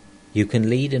 You can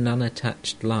lead an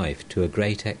unattached life to a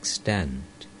great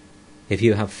extent if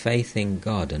you have faith in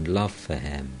God and love for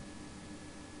Him.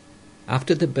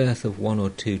 After the birth of 1 or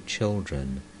 2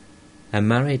 children, a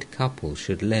married couple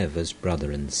should live as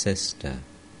brother and sister.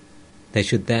 They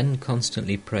should then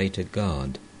constantly pray to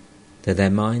God that their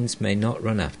minds may not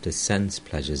run after sense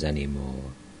pleasures any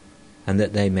more, and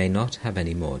that they may not have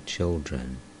any more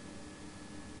children.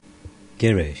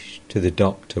 Girish to the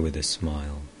Doctor with a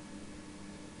smile.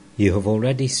 You have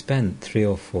already spent 3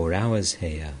 or 4 hours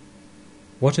here.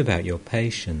 What about your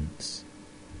patients?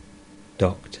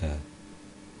 Doctor.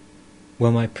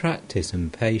 Well, my practice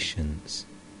and patience.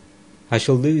 I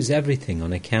shall lose everything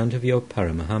on account of your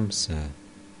Paramahamsa.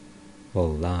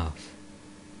 All laugh.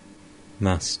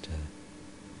 Master.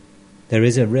 There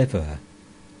is a river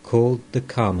called the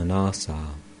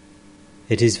Karmanasa.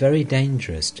 It is very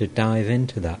dangerous to dive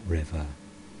into that river.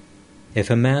 If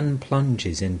a man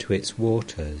plunges into its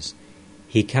waters,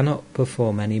 he cannot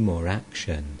perform any more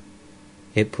action.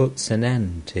 It puts an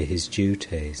end to his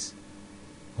duties.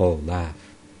 All laugh.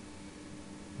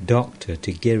 Doctor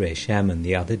to Girish M and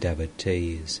the other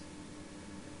devotees.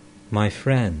 My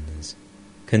friends,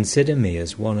 consider me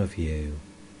as one of you.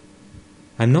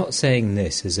 I'm not saying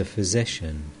this as a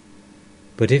physician.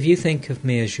 But if you think of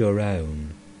me as your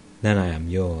own, then I am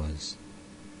yours.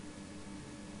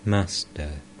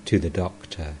 Master to the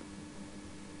Doctor.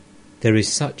 There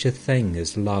is such a thing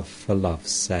as love for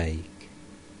love's sake.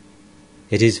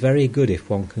 It is very good if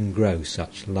one can grow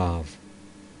such love.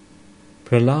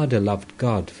 Prahlada loved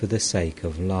God for the sake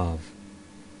of love.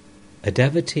 A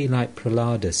devotee like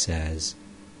Prahlada says,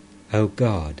 O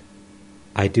God,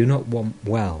 I do not want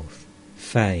wealth,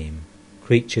 fame,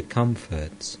 creature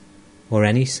comforts, or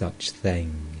any such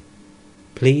thing.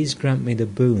 Please grant me the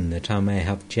boon that I may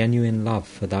have genuine love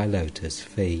for thy lotus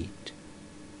feet.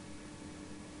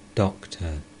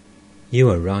 Doctor. You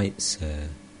are right, sir.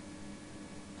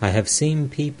 I have seen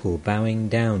people bowing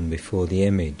down before the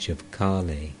image of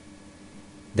Kali.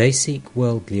 They seek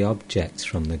worldly objects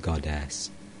from the goddess,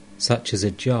 such as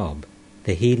a job,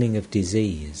 the healing of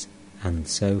disease, and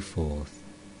so forth.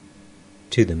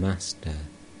 To the Master.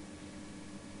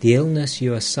 The illness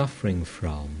you are suffering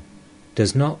from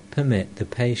does not permit the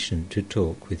patient to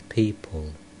talk with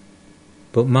people,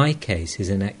 but my case is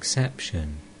an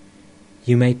exception.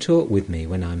 You may talk with me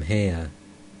when I'm here.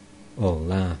 All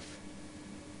laugh.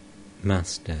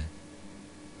 Master.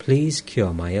 Please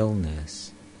cure my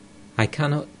illness. I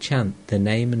cannot chant the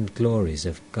name and glories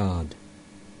of God.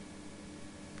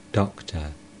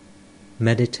 Doctor.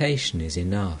 Meditation is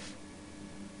enough.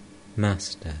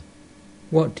 Master.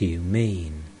 What do you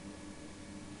mean?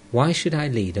 Why should I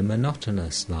lead a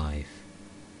monotonous life?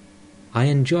 I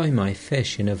enjoy my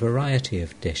fish in a variety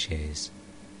of dishes.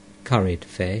 Curried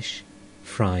fish,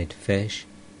 fried fish,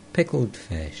 pickled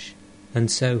fish,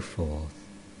 and so forth.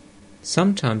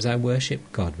 Sometimes I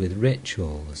worship God with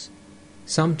rituals.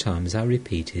 Sometimes I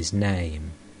repeat His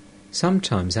name.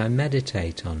 Sometimes I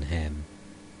meditate on Him.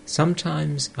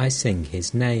 Sometimes I sing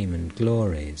His name and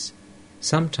glories.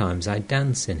 Sometimes I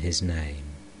dance in His name.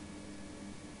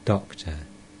 Doctor.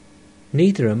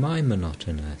 Neither am I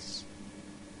monotonous.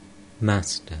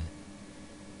 Master.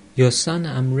 Your son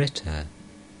Amrita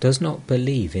does not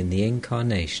believe in the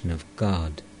incarnation of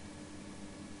God.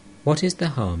 What is the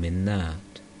harm in that?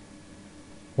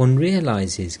 One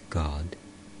realizes God,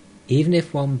 even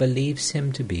if one believes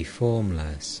Him to be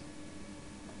formless.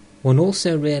 One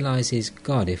also realizes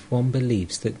God if one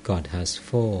believes that God has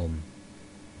form.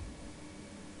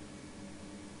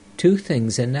 Two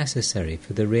things are necessary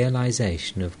for the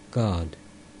realization of God: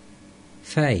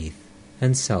 faith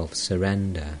and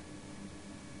self-surrender.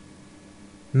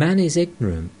 Man is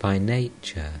ignorant by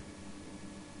nature.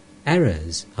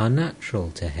 Errors are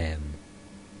natural to him.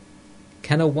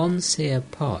 Can a one-seer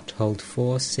pot hold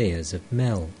 4 seers of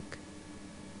milk?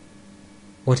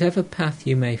 Whatever path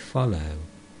you may follow,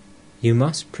 you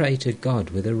must pray to God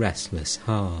with a restless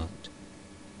heart.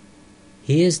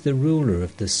 He is the ruler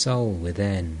of the soul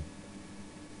within.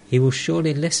 He will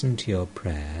surely listen to your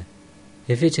prayer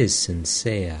if it is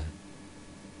sincere.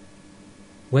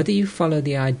 Whether you follow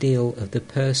the ideal of the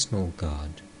personal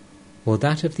God or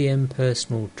that of the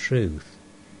impersonal truth,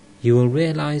 you will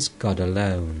realize God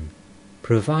alone,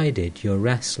 provided you're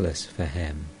restless for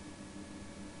Him.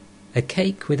 A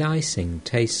cake with icing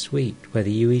tastes sweet whether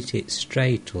you eat it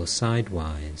straight or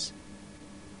sidewise.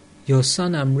 Your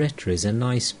son Amrita is a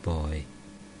nice boy.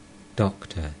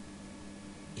 Doctor.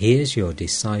 He is your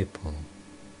disciple.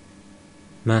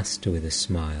 Master with a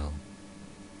smile.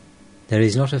 There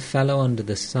is not a fellow under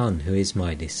the sun who is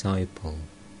my disciple.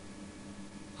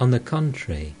 On the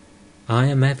contrary, I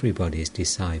am everybody's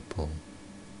disciple.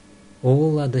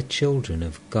 All are the children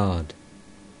of God.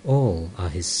 All are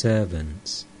His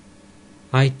servants.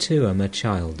 I too am a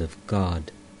child of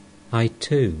God. I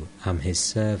too am His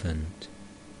servant.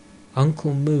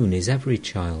 Uncle Moon is every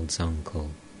child's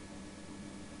uncle,